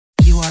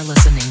are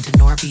listening to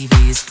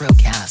NorBV's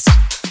Broadcast.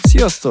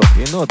 Sziasztok,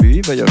 én Norbi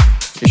V vagyok,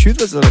 és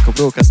üdvözlök a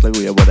Broadcast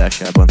legújabb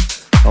adásában.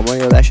 A mai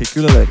adás egy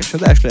különleges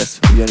adás lesz,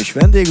 ugyanis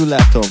vendégül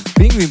látom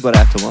Pingvin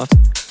barátomat,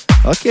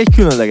 aki egy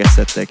különleges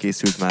szettel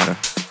készült mára.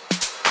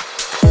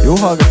 Jó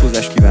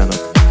hallgatózást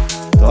kívánok!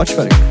 Tarts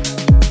velünk!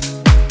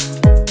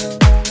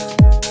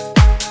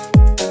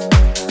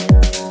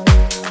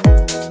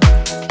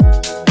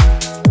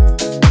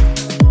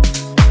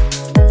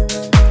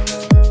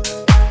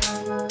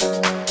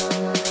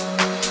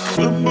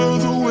 Remember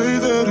the way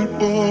that it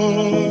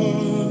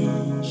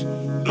was.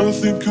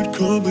 Nothing could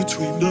come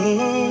between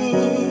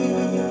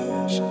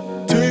us.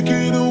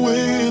 Taken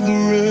away in the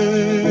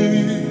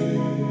rain.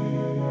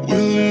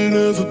 Will it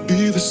ever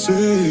be the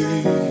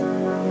same?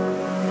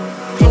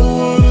 Don't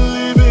wanna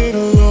leave it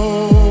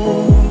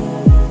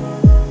alone.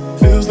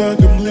 Feels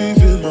like I'm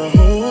leaving my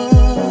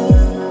home.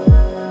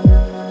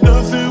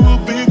 Nothing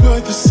will be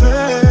quite the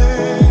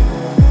same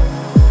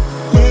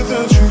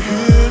without you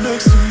here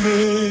next to me.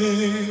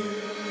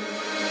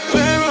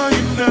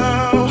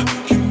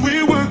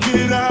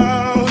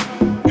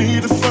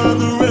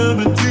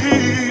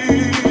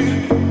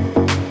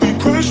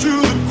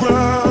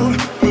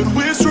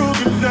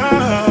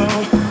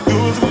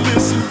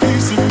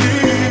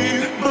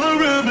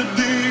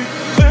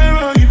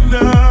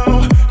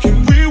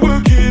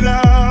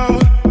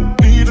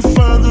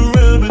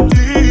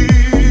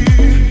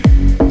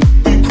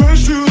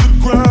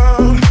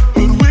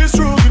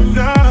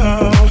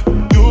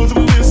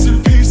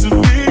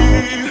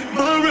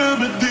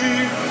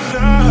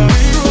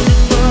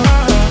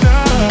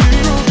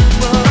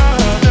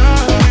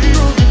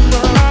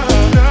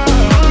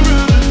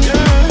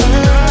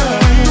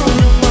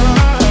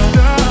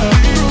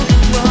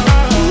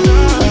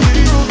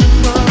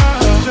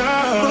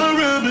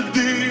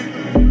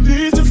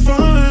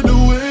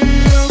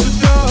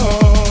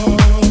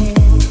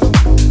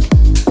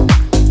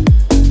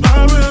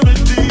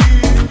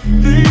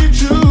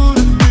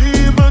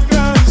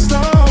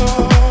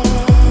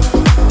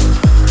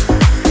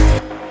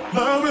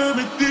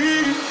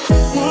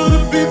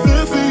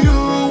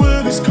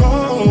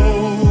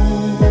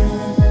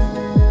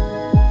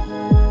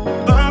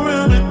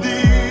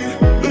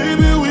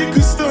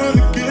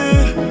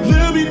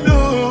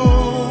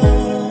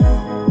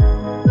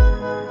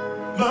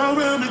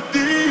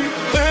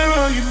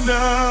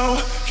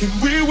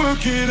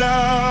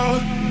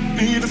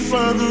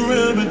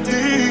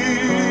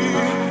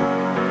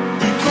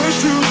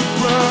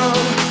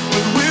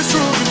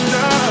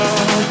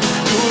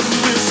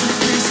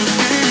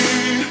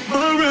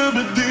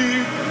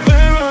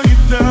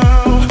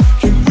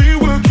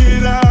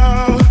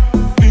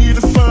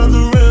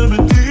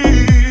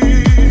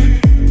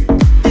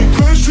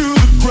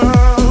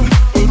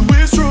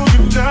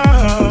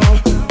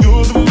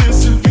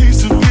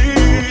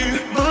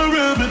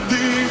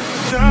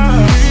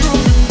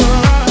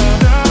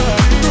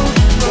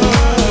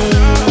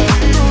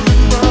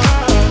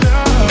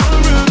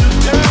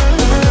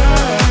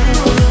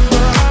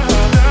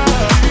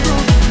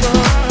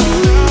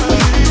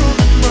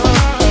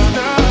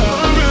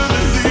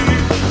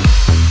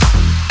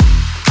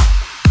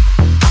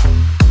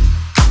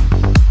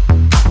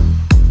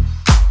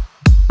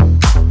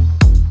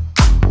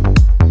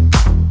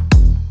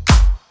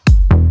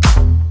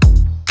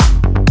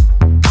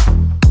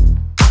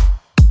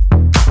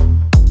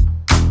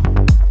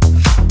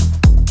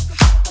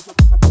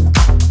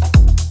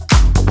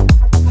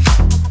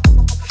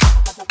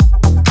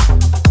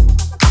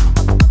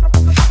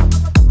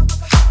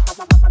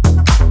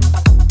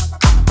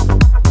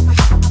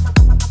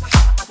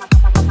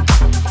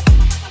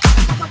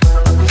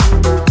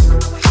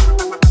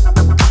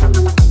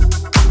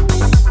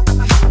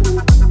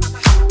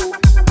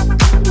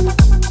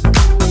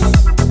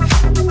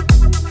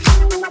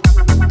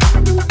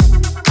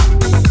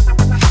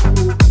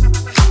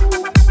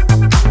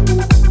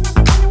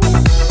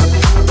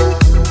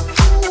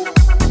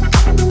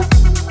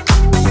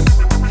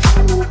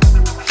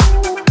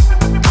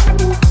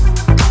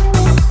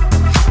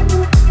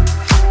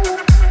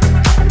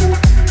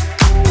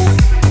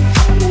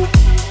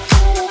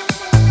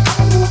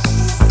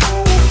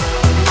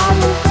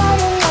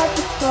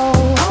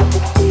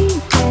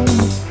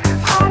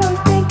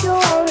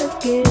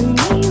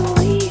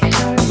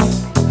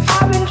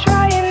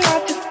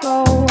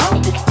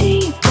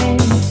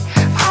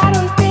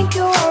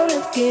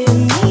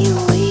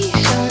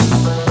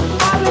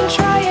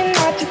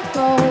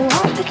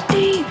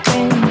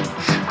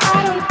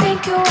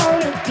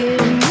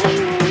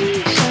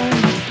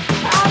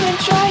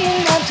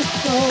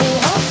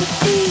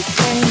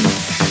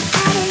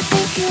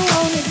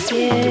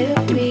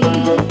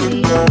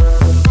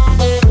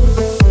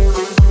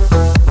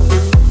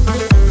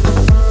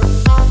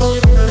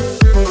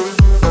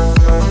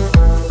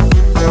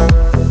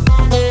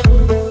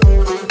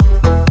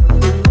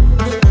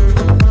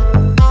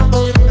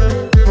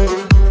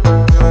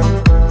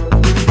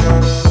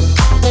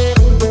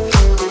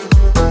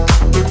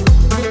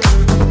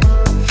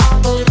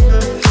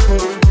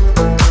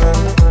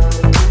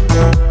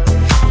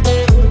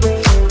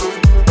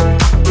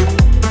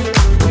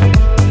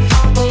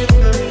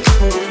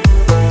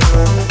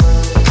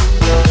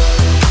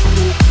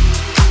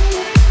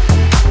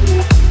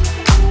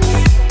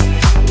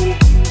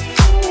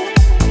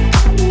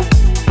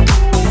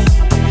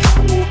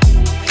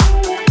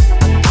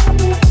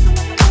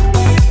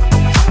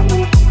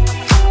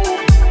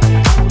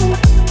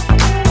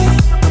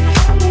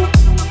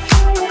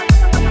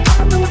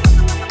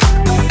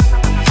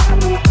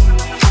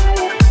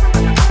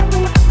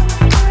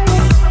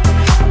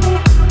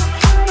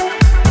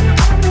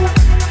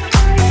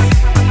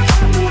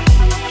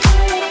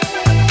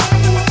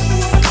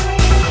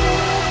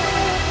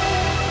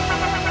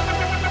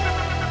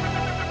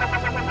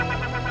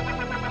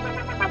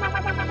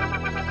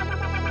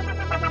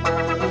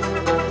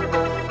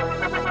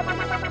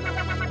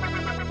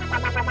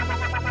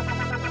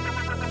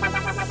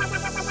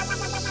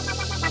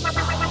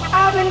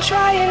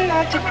 trying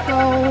not to go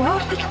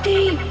off the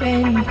deep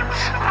end.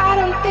 I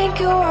don't think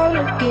you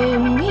wanna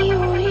give me a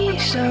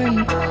reason.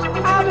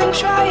 I've been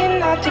trying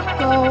not to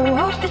go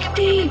off the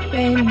deep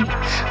end.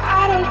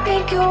 I don't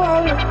think you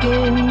wanna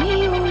give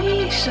me a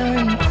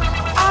reason.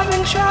 I've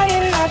been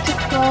trying not to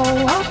go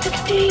off the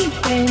deep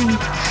end.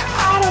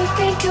 I don't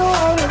think you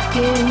wanna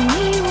give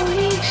me a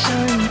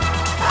reason.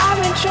 I've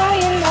been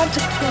trying not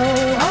to go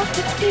off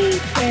the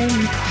deep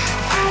end.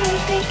 I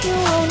don't think you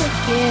wanna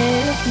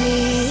give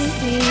me.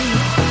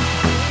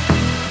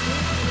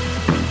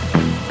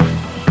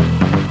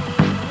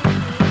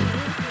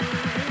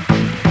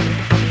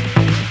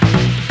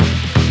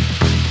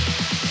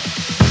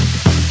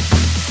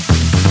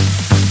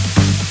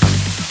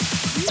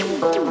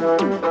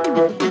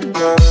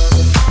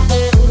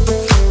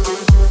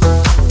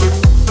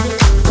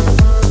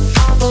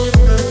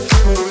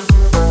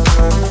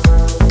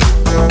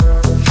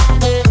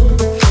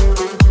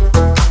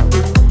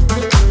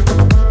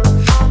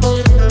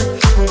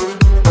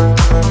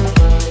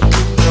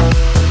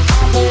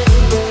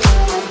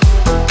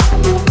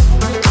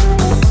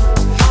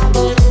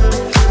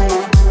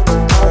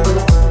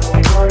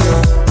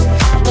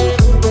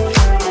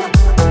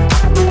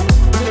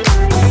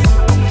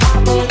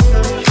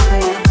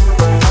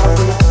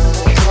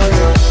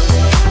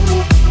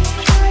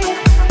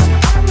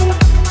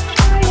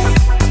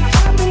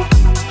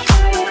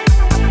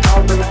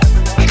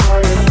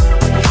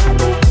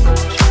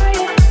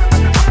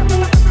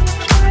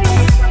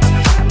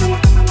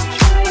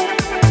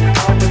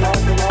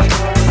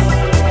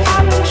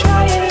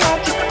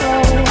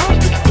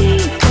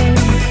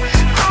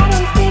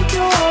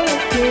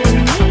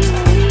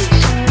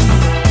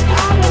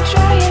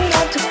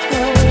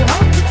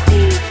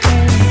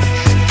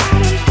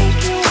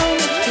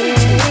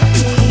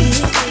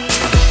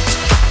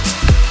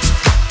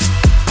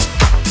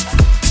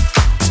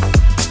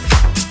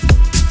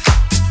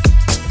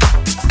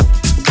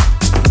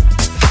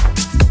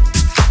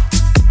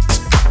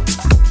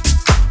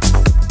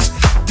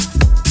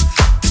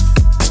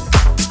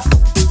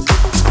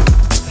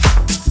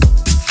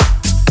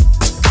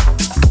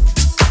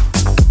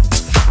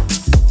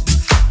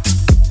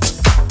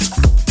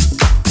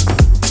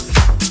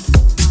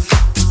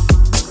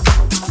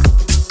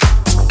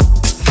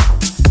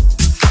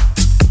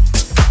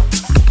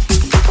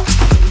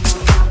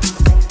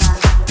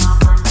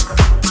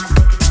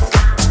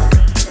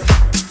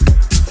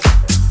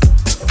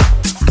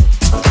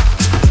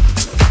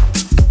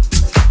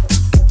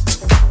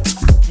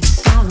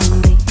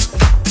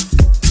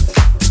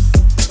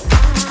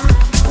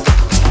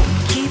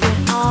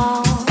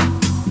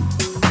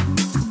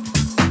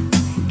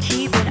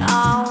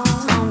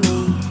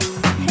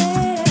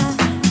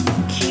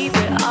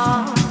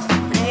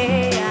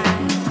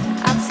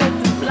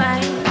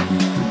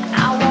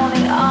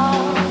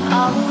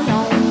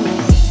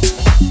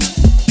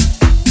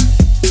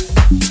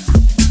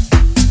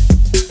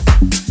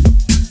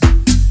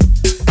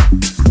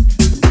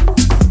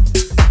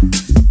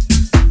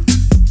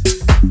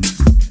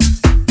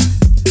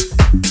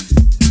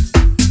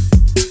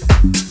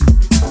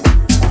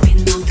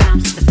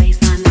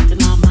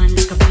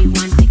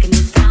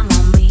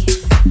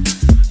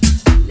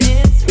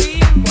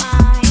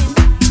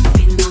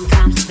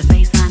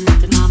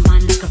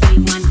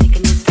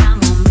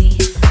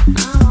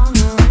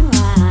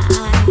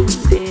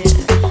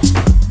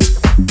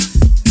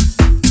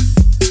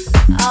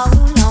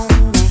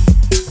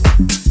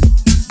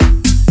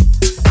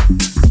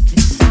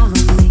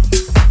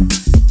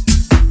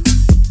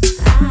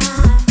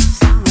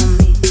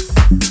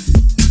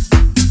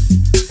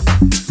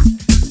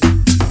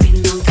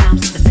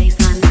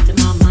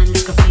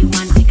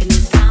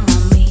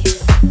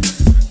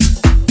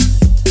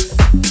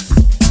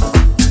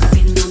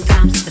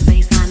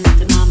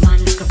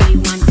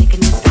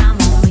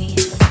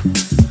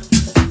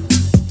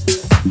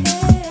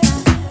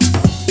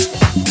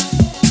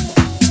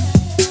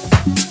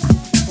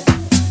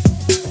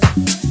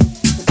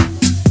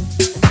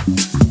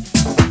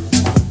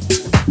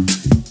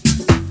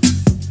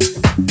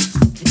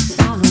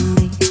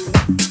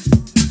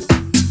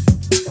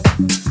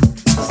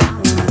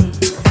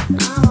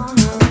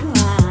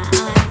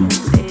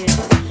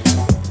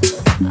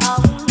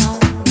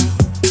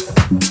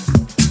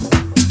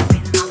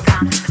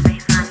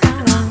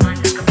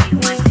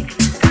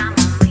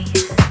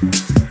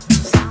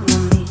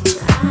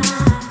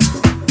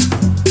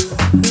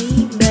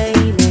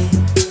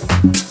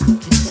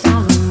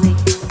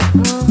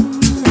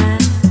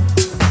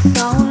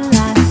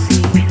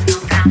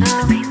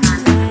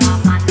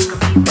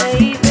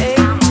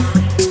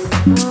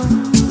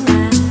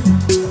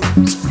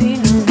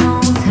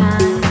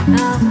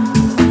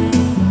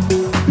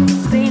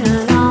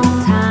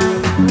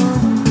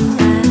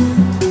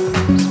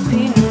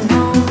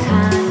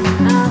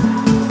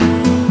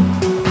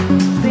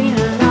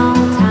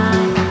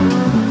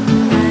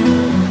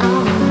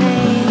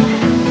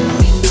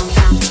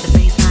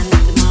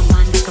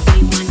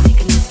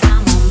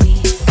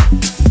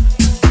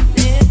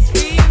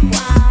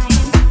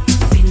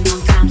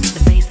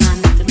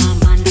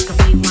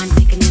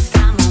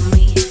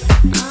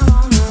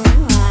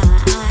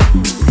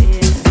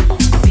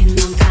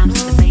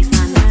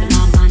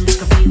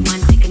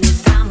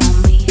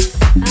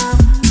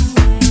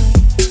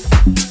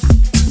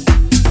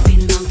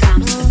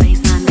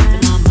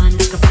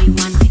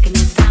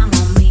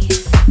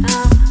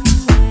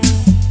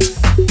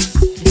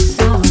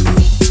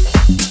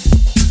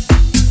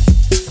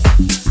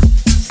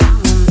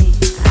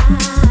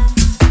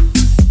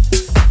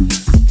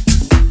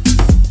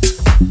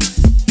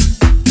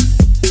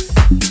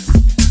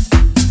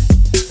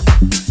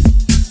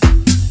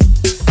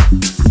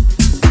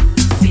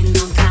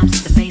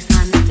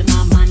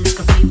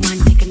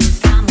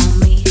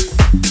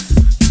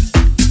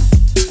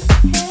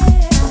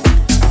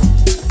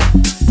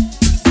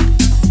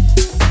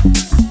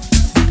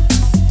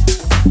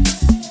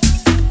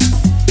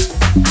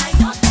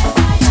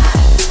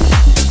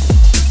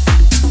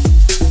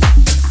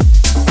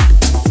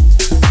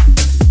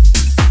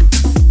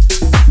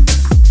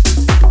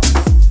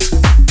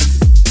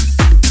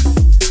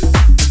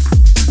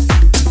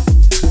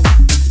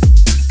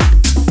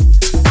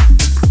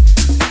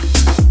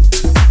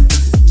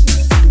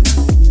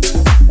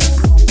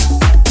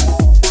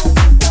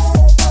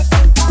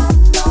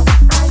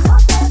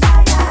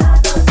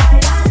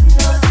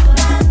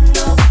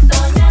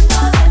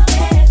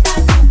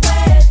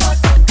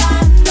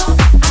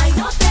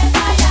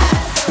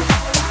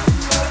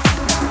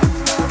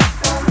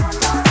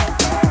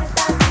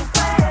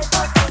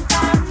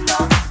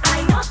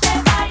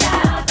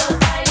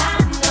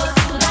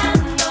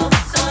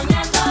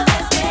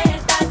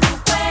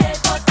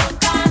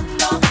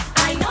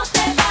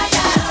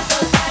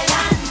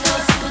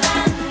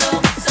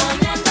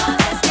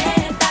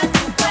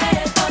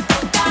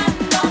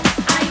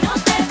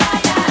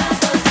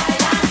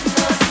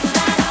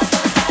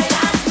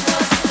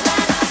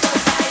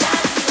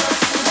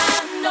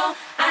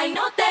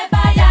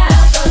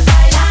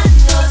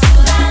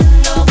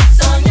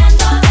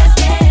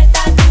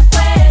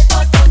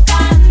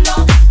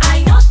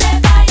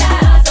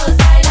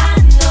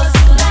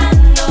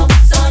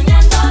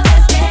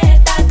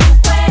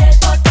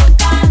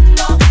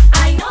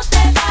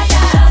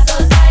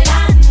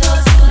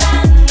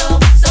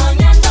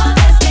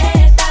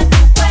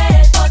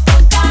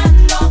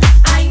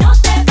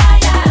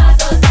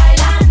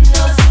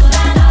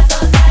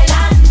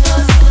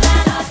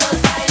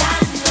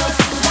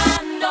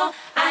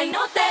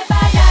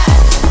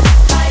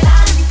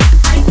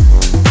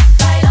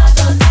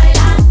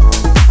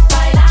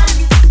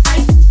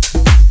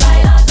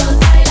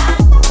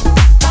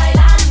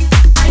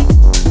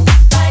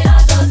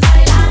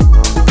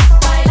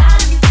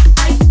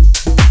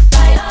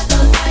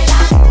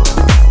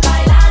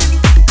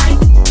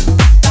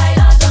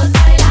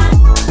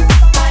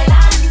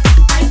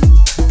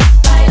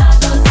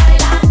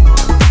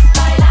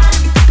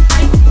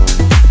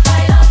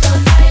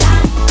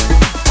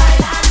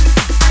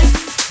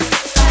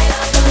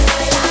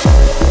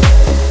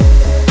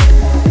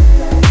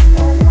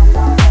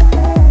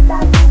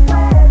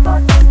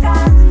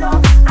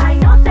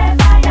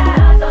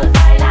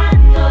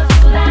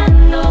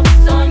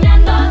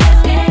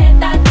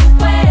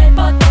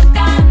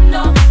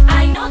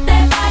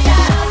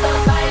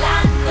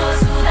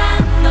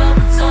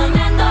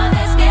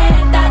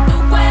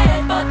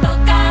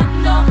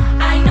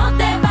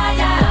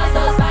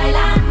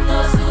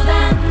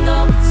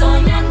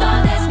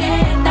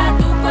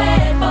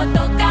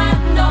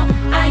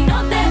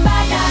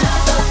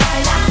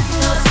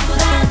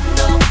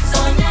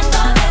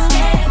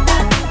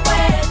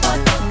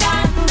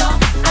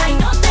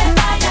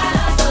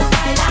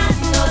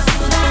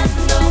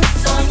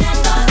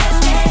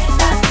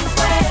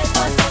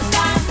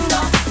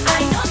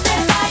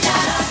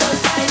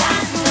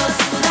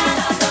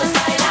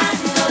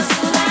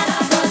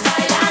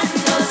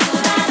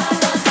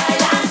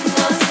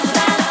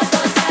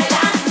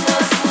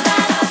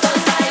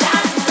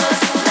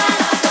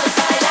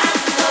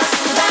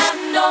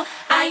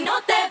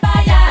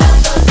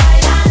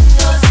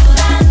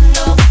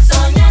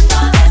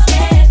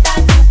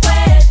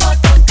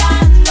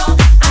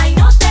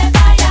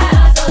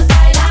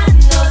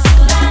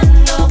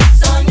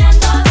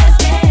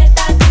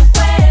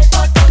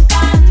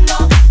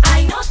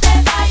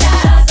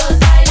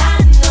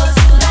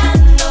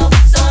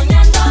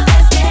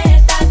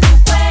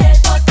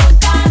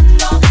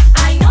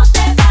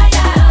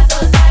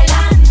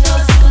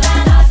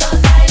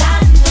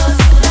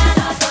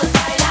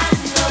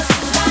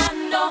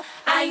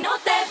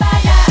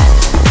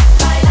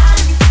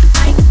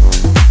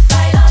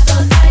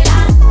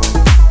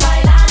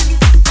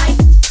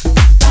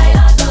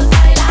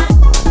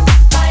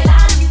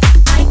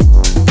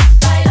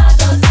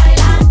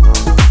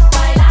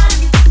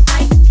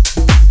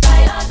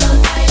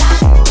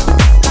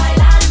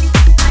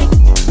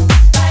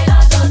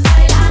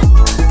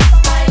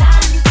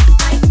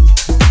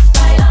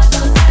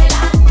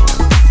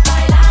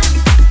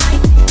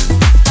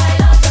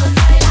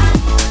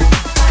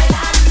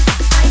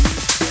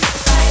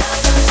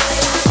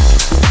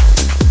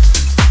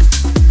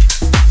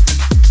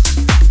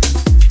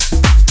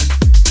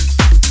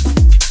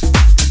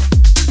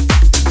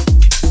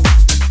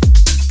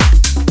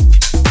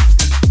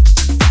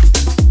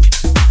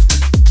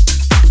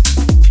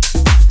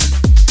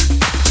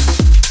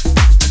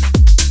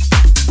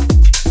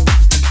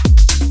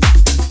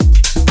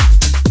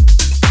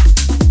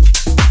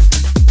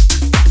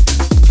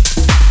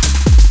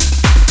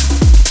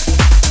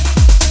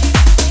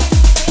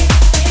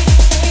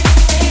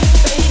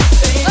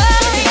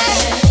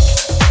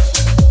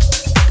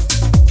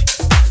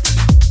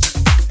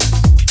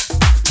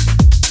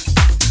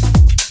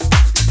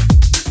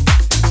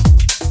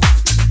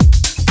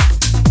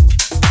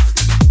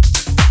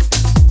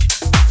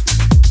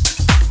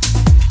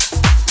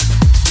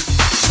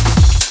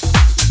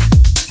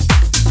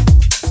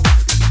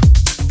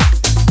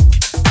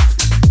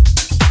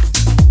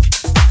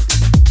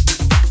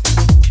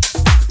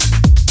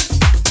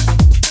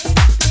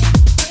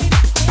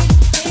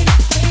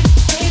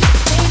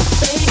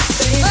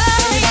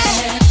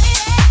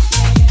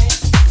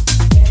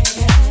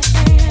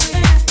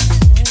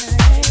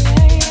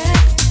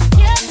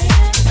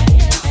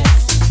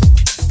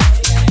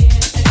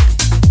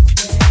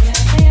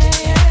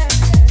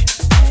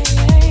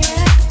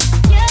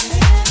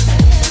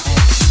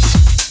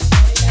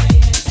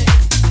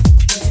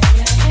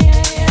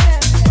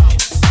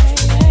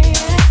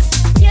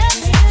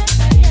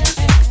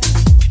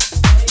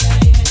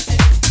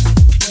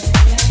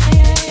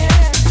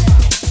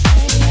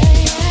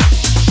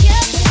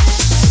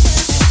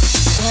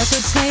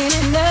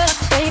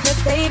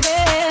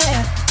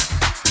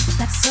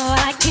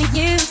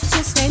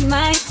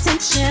 my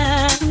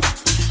attention.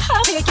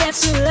 How can you get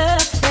to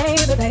love,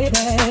 baby,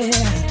 baby?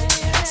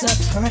 It's a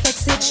perfect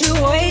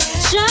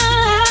situation.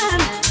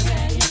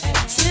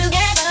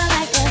 Together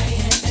like a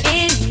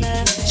in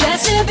love.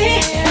 Just to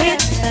be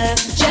with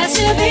love. Just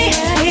to be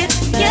with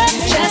you.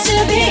 Just to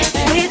be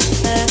with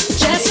love.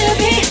 Just to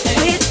be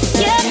with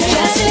you.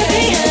 Just to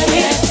be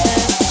with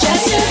love.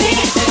 Just to be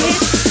with.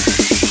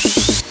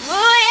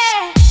 Oh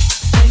yeah.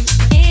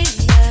 In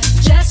love.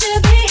 Just to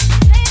be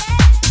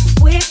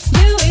with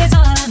you is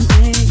all I'm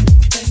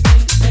thinking.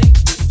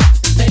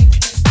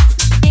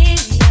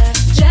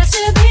 Just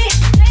to be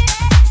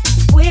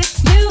with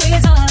you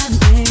is all I'm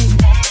thinking.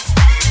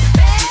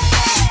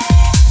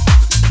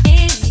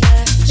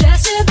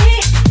 Just to be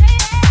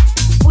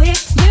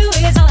with you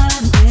is all I'm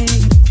thinking.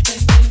 Just to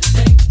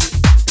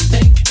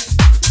be.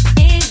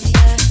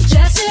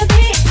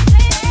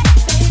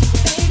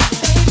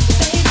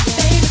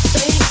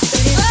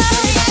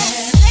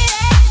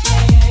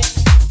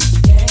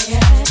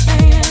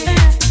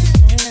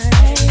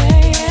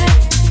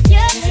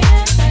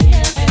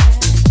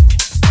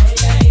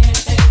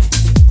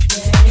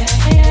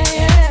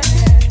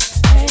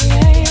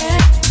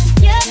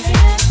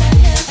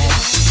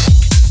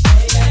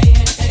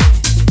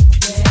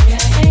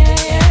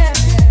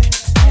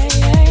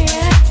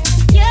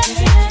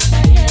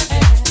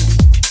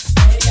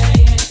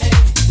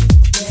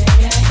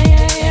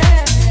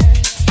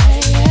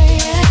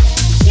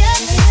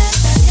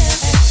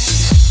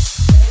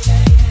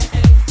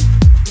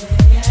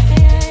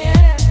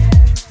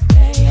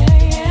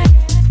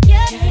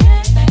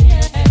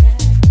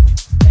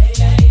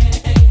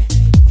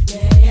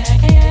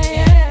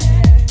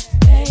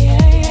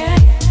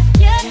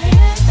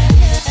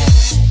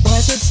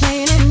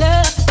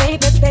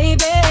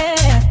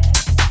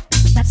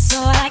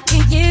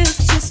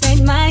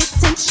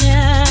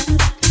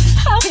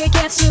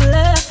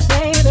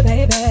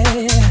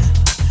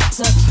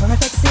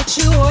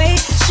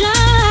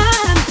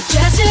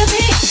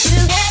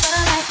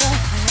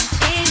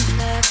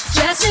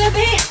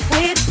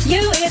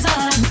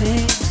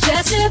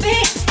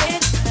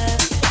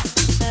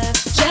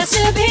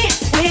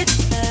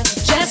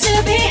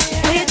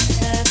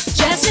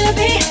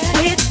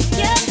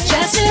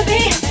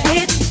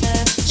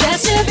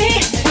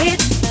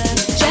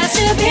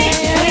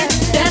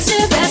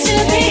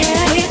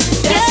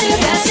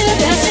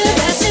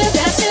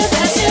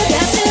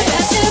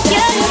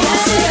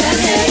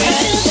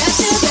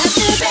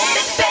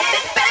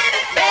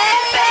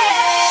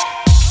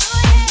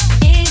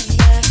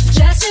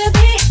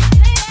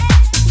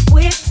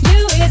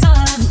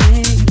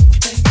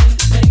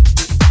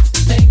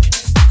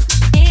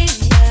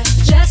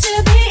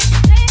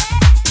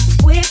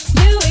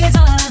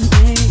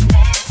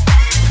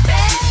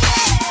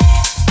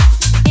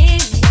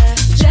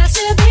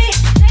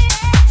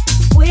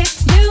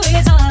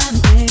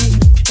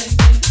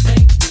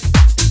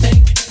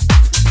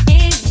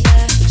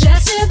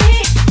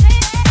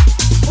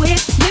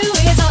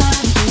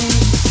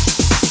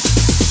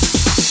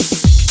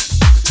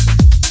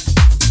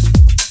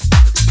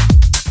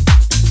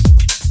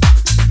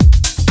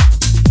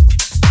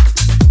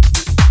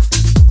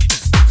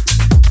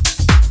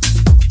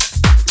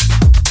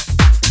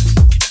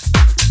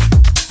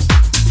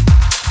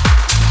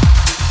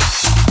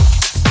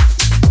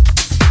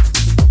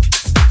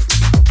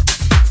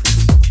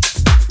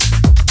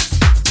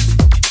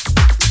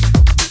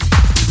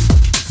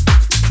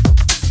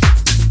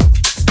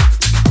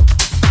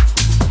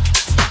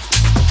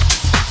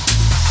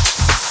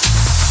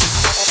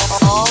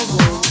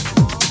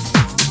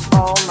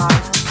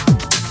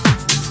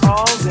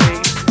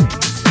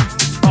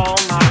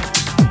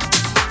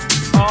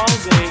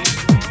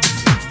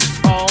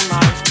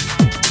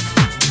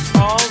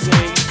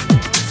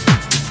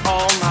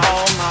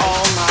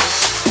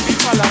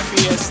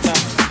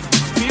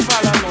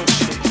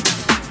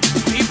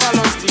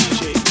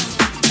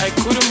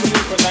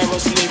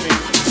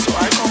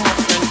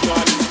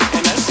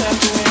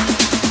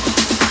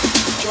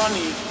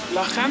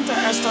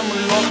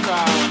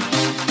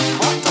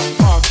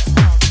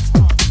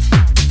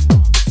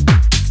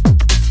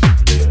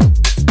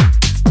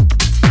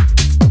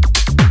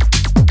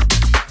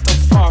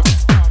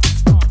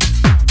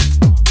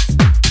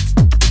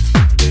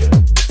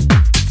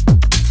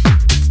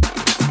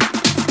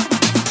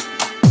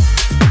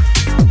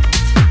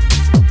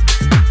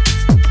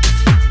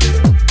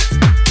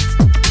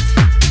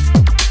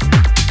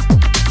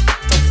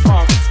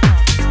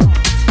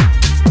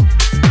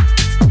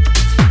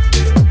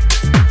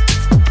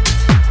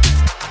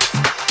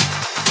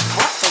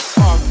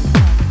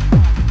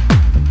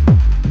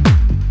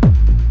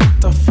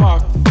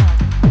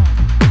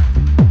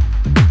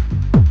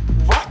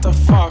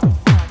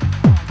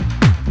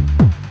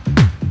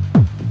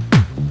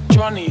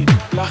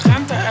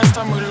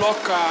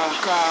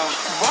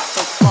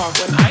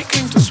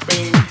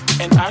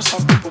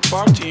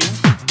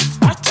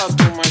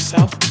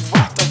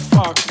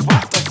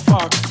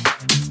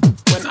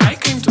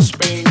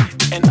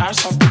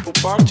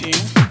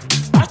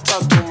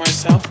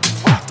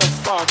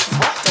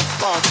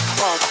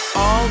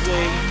 All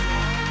day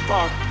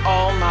fuck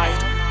all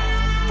night,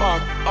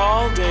 fuck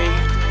all day,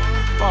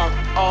 fuck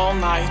all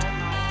night,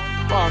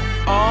 fuck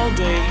all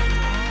day,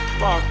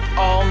 fuck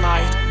all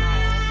night,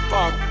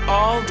 fuck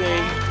all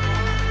day,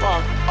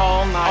 fuck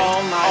all night,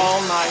 all night,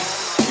 all night.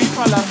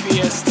 Viva la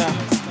fiesta,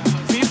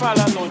 viva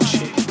la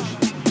noche,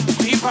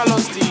 viva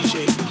los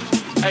DJ.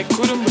 I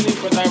couldn't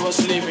believe what I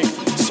was living,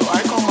 so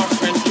I called my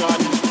friend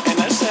Johnny and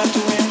I said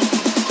to him,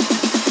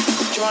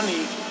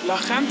 Johnny, la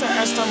gente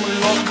está muy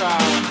loca.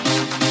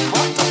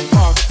 What the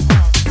fuck?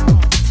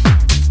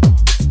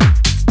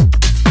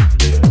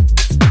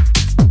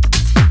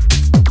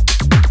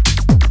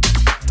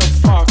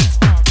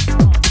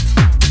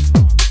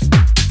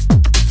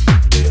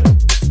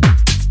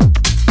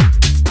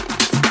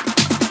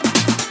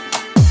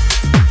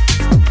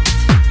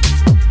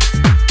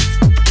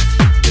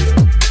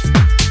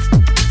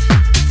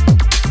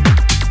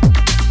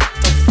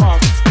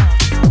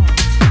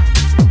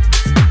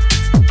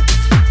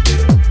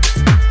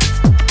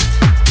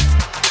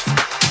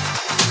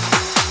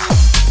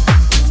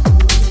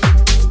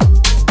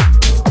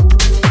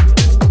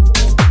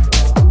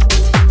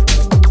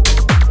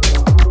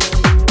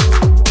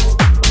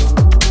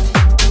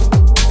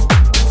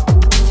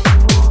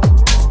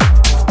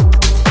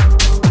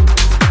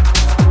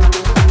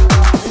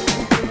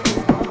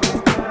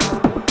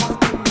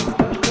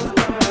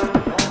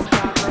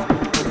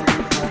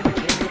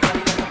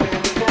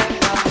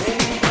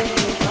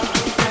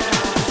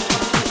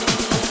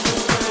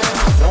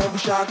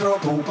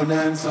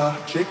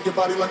 Shake your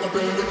body like a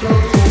belly drum.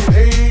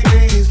 Hey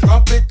ladies,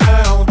 drop it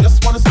down.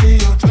 Just wanna see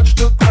you touch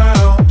the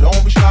ground.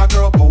 Don't be shy,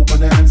 girl, go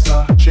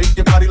bonanza. Shake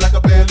your body like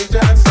a belly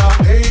dancer.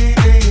 Hey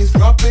ladies,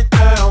 drop it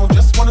down.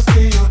 Just wanna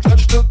see you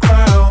touch the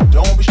ground.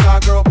 Don't be shy,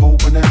 girl, go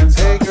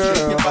bonanza. Hey girl,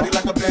 shake your body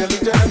like a belly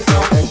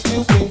dancer.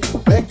 Excuse me,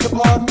 beg your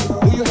pardon.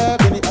 Do you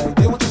have any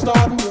idea what you're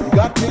starting? You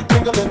got me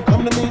tingling,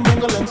 come to me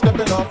mingling,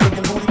 stepping off,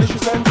 looking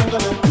bootylicious and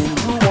tingling. Do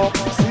you walk?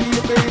 See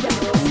you, baby.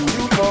 Do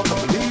you talk? I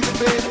believe it,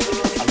 baby.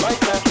 I like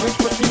that. Quick,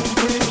 but you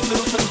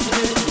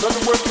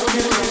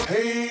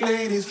hey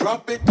ladies,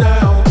 drop it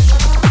down.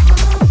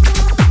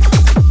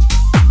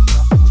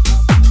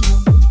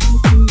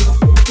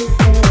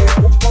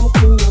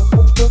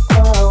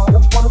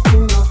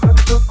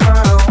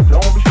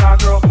 Don't be shy,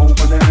 girl, go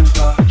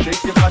bonanza.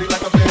 Shake your body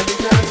like a belly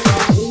dancer.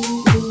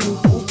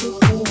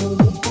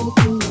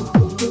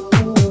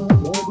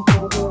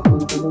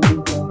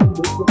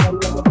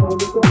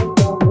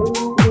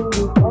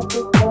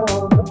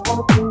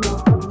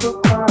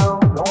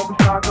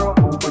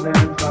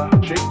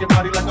 Shake your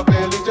body like a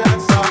belly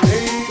dancer.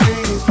 Hey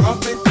ladies,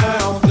 drop it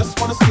down. Just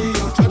wanna see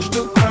you touch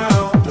the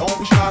ground. Don't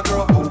be shy,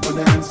 girl, go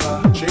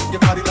bonanza. Shake your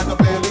body like a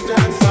belly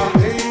dancer.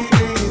 Hey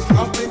ladies,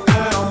 drop it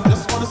down.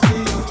 Just wanna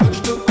see you touch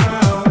the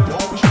ground.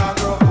 Don't be shy,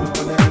 girl, go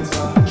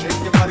bonanza.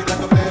 Shake your body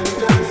like a belly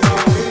dancer.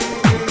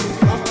 Hey ladies,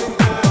 drop it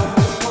down.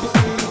 Just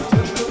wanna see you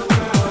touch the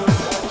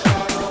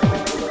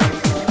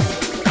ground.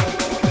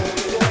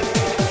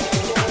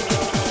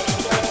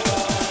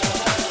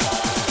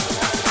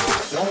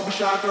 Don't be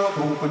shy, girl,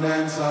 go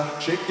bonanza.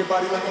 Shake your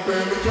body like a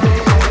belly drum.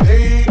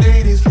 Hey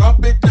ladies,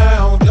 drop it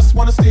down. Just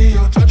wanna see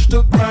you touch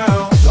the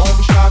ground. Don't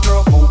be shy,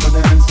 girl, go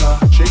bonanza.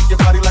 Shake your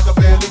body like a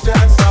belly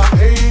dancer.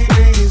 Hey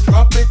ladies,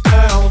 drop it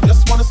down.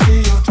 Just wanna see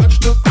you touch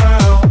the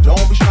ground.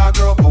 Don't be shy,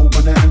 girl, go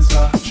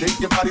bonanza. Shake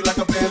your body like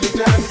a belly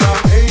dancer.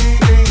 Hey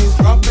ladies,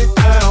 drop it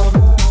down.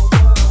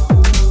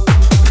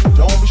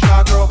 Don't be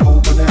shy, girl, go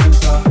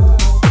bonanza.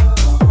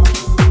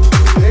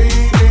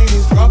 Hey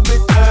ladies, drop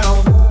it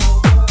down.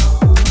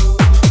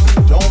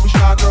 Don't be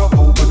shy, girl,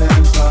 go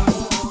bonanza.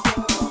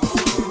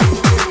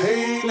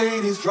 Hey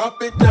ladies,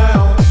 drop it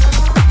down.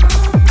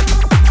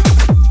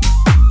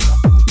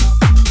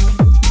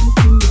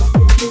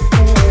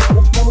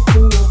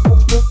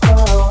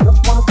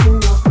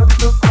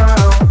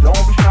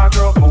 Don't be shy,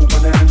 girl, go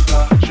bonanza.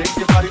 Shake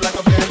your body like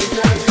a belly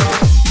dancer.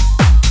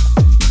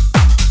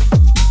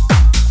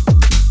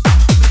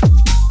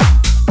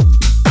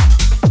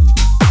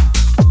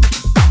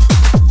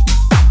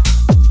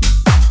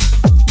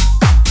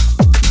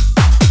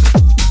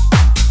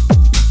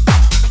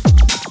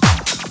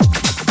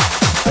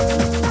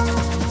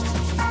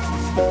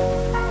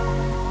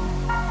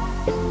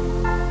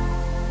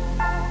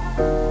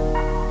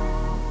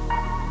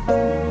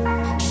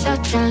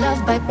 Such a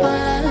love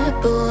bipolar,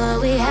 but what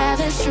we have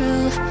is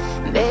true.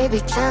 Baby,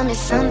 tell me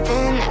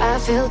something, I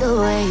feel the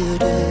way you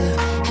do.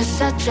 You're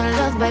such a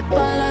love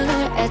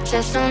bipolar, it's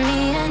just on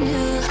me and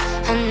you.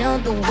 I know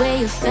the way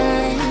you're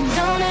feeling.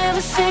 Don't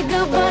ever say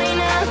goodbye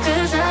now,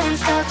 cause I am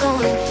stuck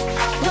on it.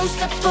 Don't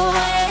step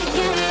away,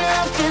 you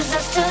know, cause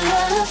I still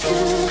love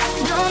you.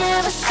 Don't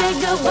ever say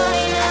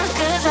goodbye now,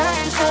 cause I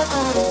am stuck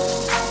on it.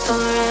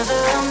 Forever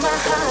on my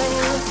heart,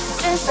 you,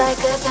 just like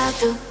a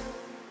tattoo.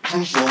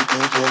 Just like a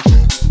tattoo.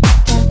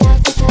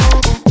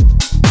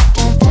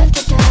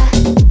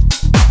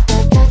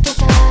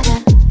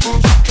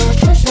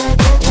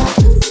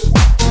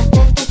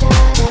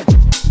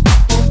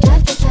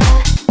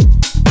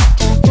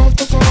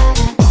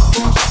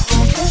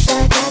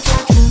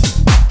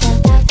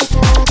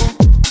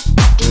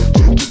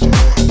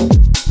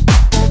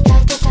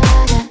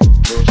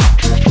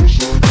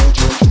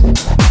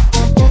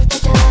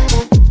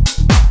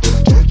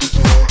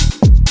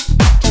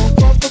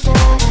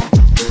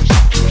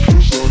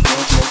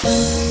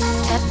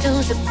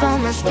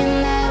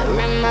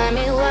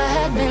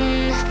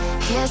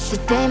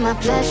 Yesterday my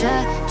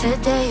pleasure,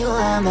 today you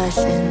are my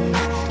sin.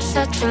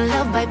 Such a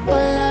love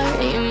bipolar,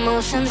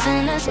 emotions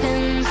in a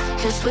spin.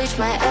 You switch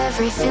my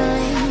every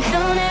feeling.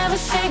 Don't ever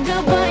say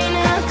goodbye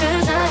now,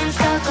 cause I am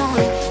stuck on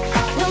it.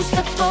 Don't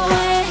step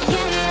away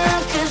again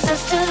now, cause I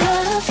still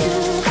love you.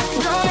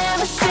 Don't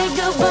ever say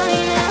goodbye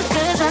now,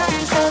 cause I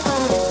am stuck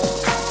on it.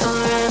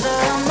 Forever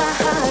on my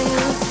heart,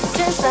 you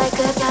just like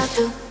a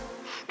tattoo.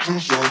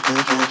 Just like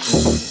a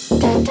tattoo.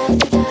 Da da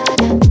da da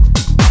da.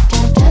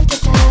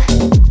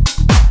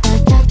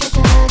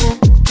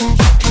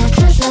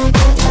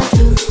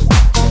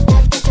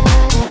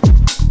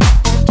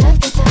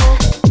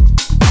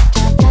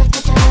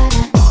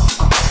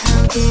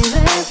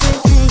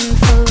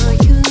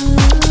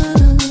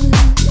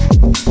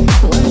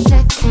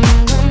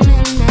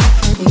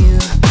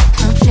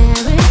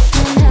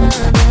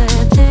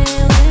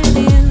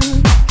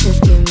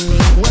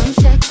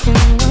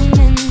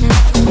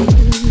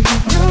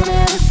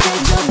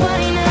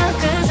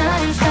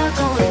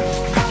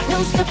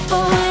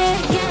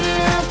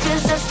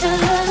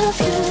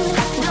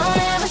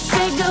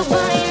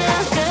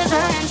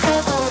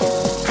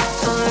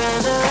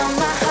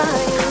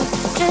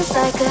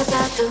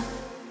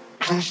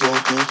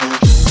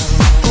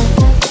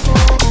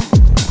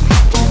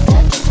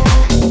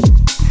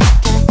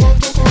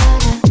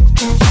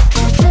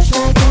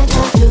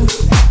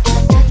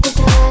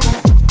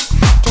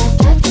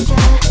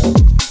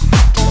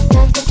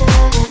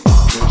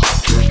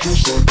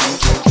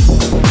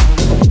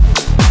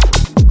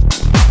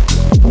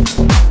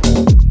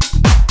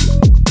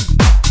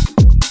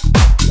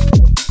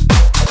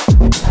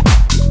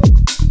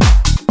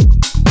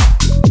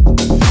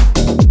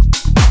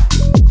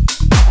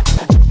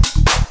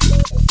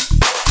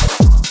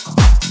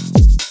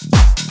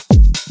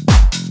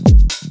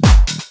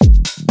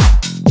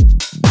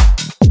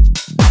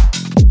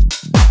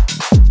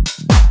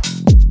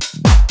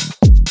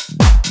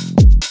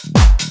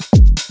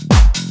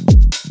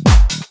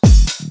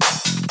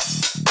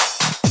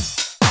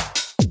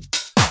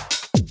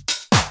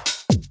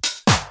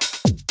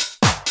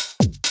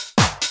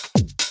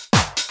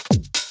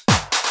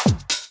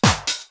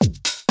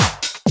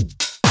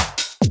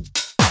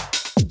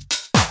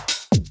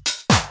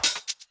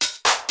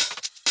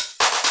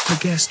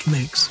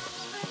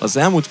 Az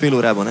elmúlt fél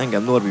órában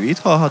engem Norbi Vit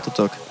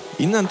hallhatotok,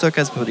 innentől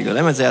kezdve pedig a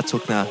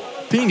lemezjátszóknál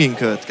Pingvin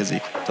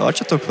következik.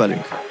 Tartsatok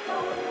velünk!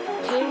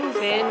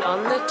 Pingvin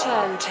on the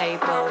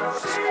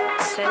turntables.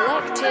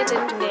 Selected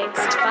and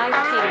mixed by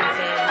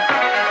Pingvin.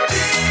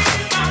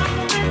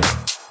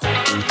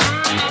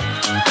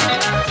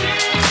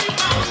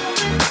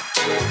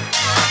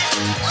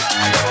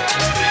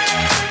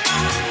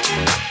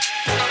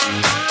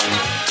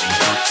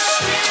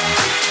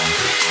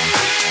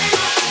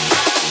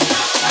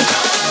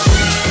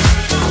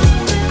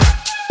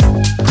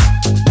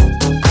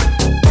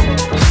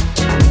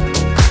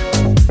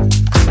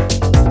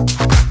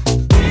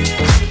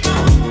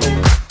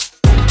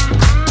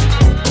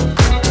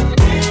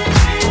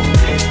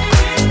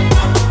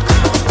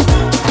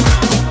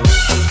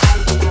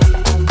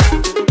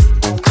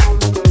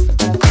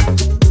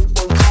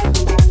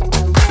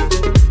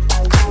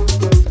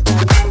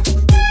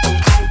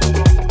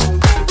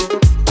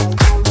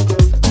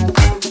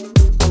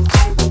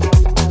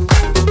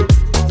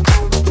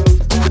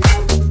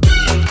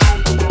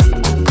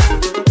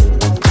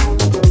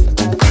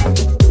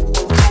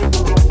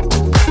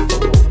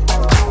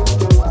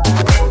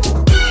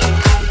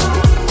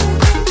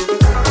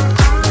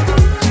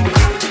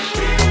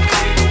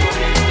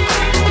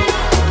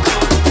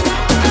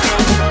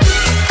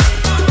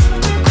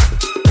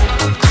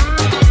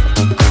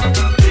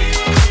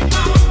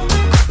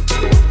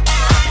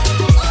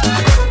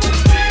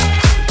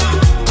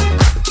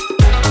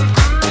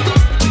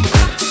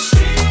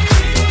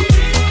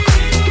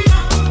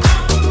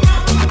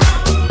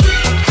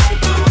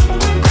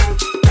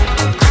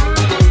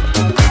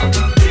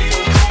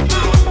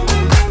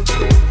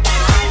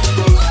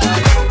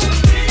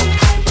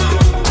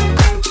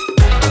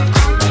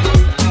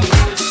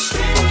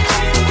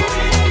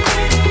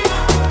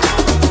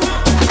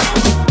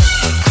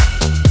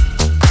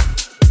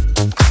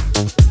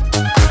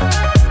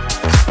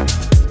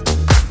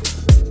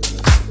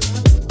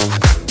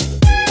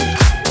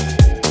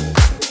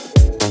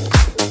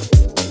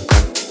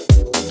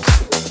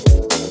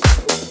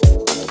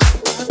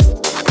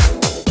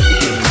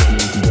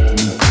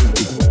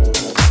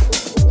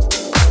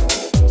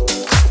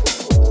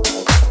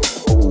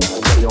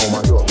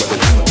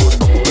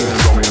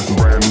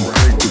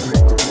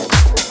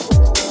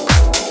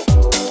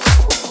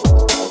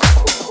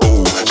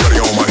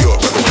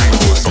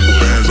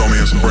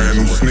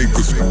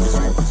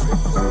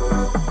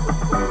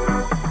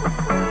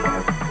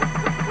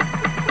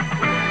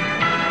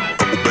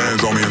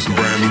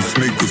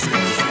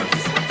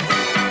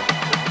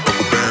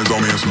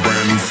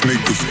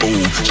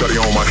 Shawty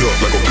on my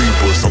hip like a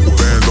beeper. Couple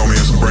bands on me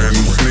and some brand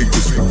new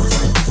sneakers.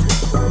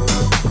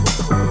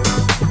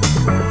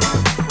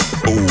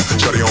 Oh,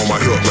 shawty on my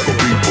hip like a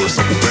beeper.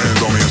 Couple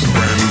bands on me and some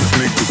brand new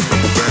sneakers.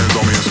 Couple bands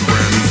on me and some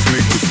brand new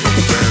sneakers.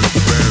 Couple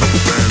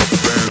bands.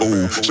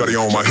 Shawty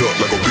on my hip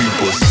like a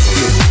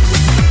beepus.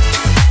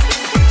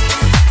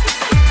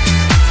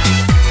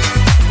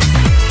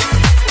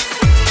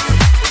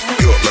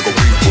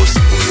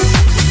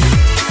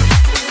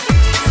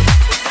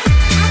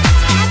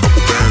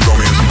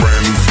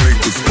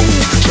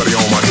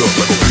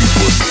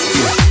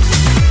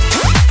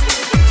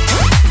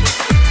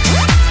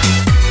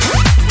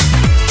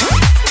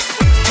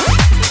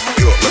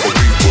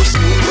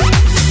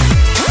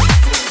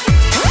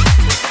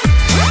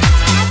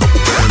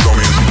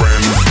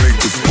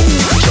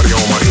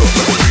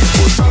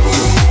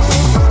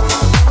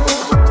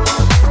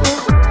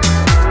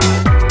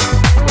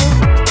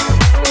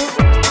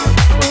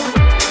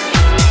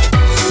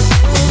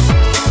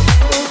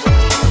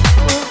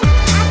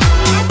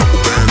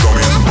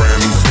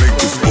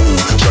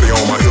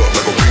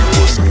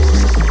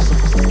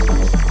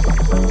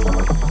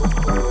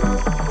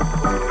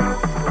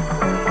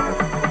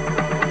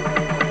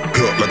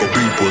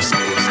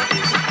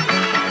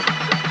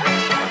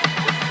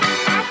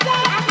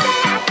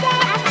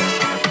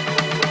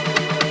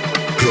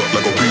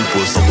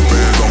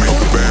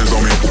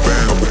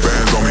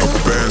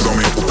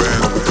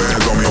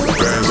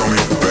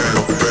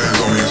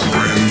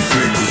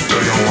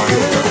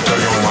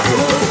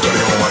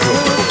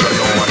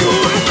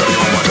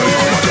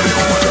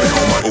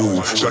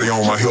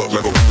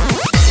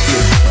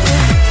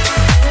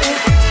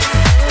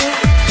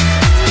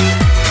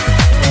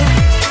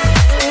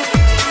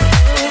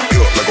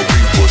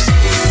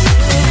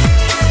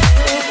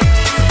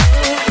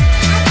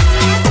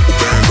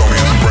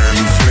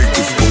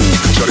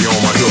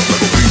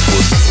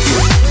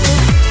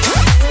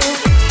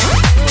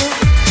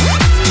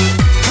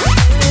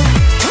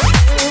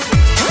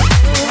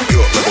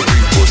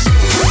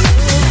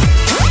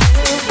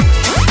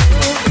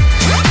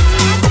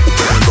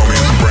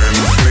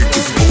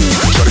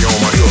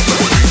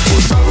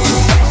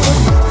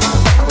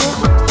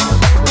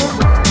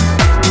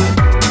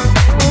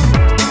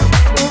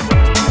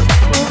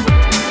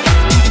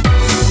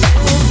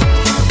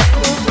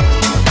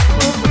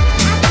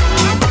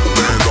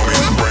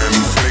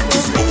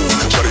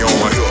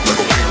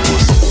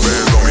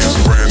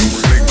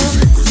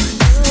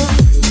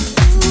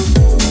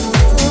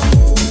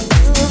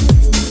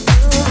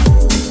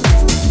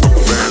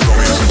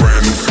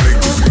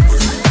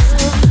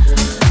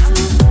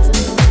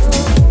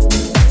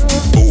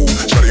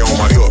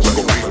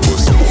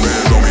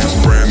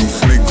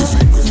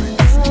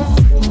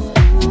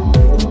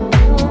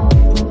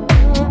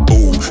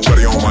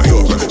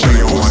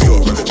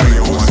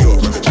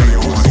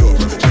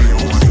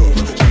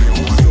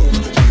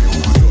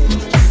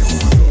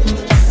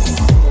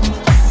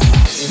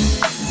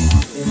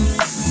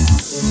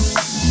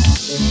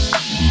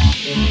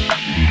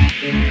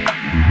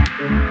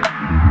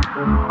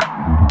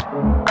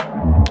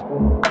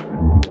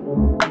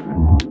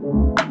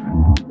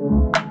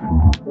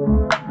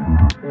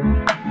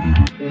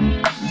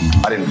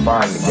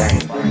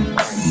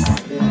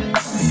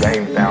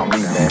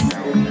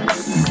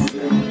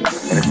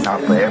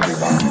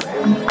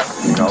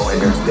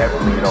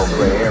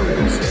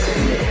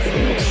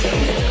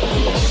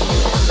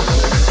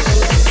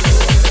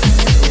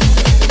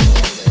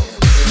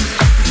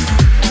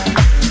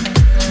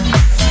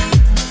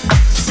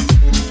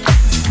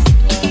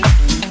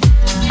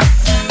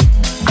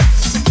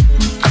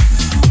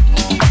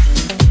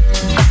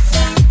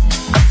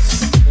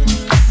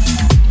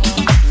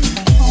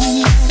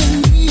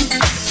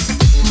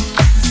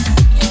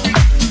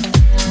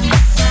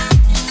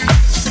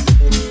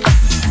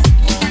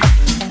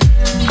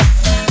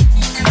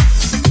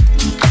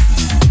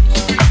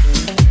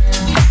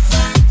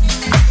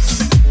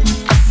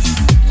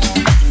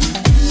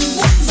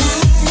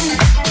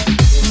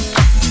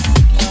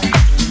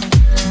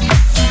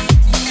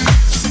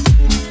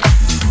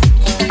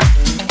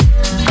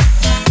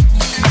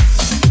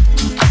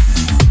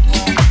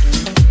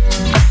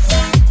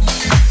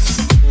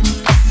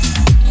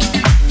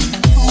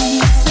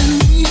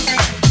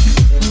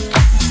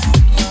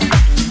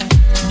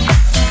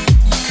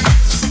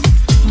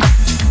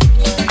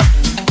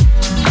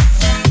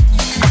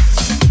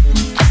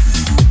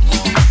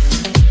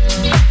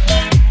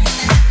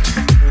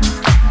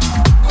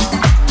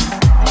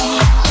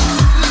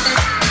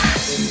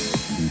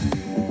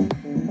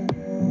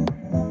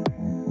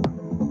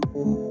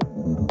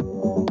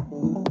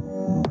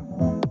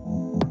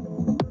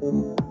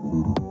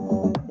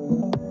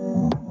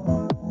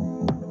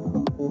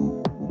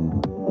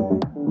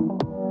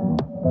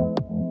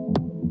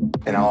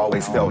 And I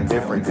always felt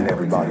different than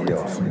everybody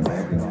else.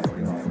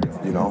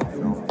 You know?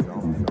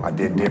 I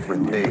did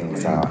different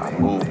things. I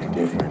moved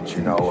different,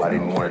 you know? I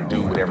didn't want to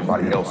do what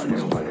everybody else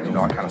was doing. You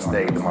know, I kind of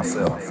stayed to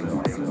myself.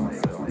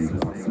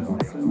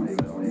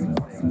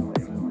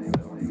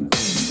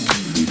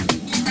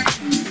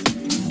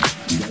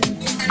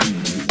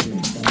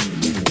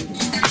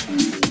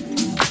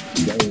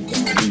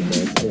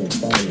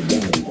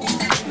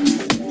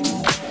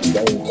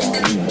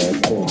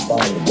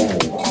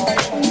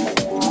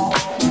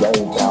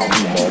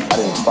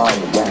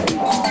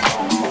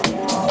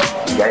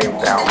 Game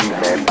found me,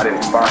 man. I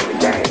didn't find the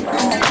game.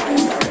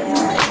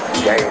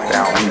 The game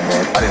found me,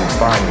 man. I didn't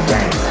find the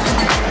game.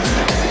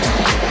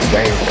 The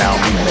game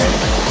found me,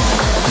 man.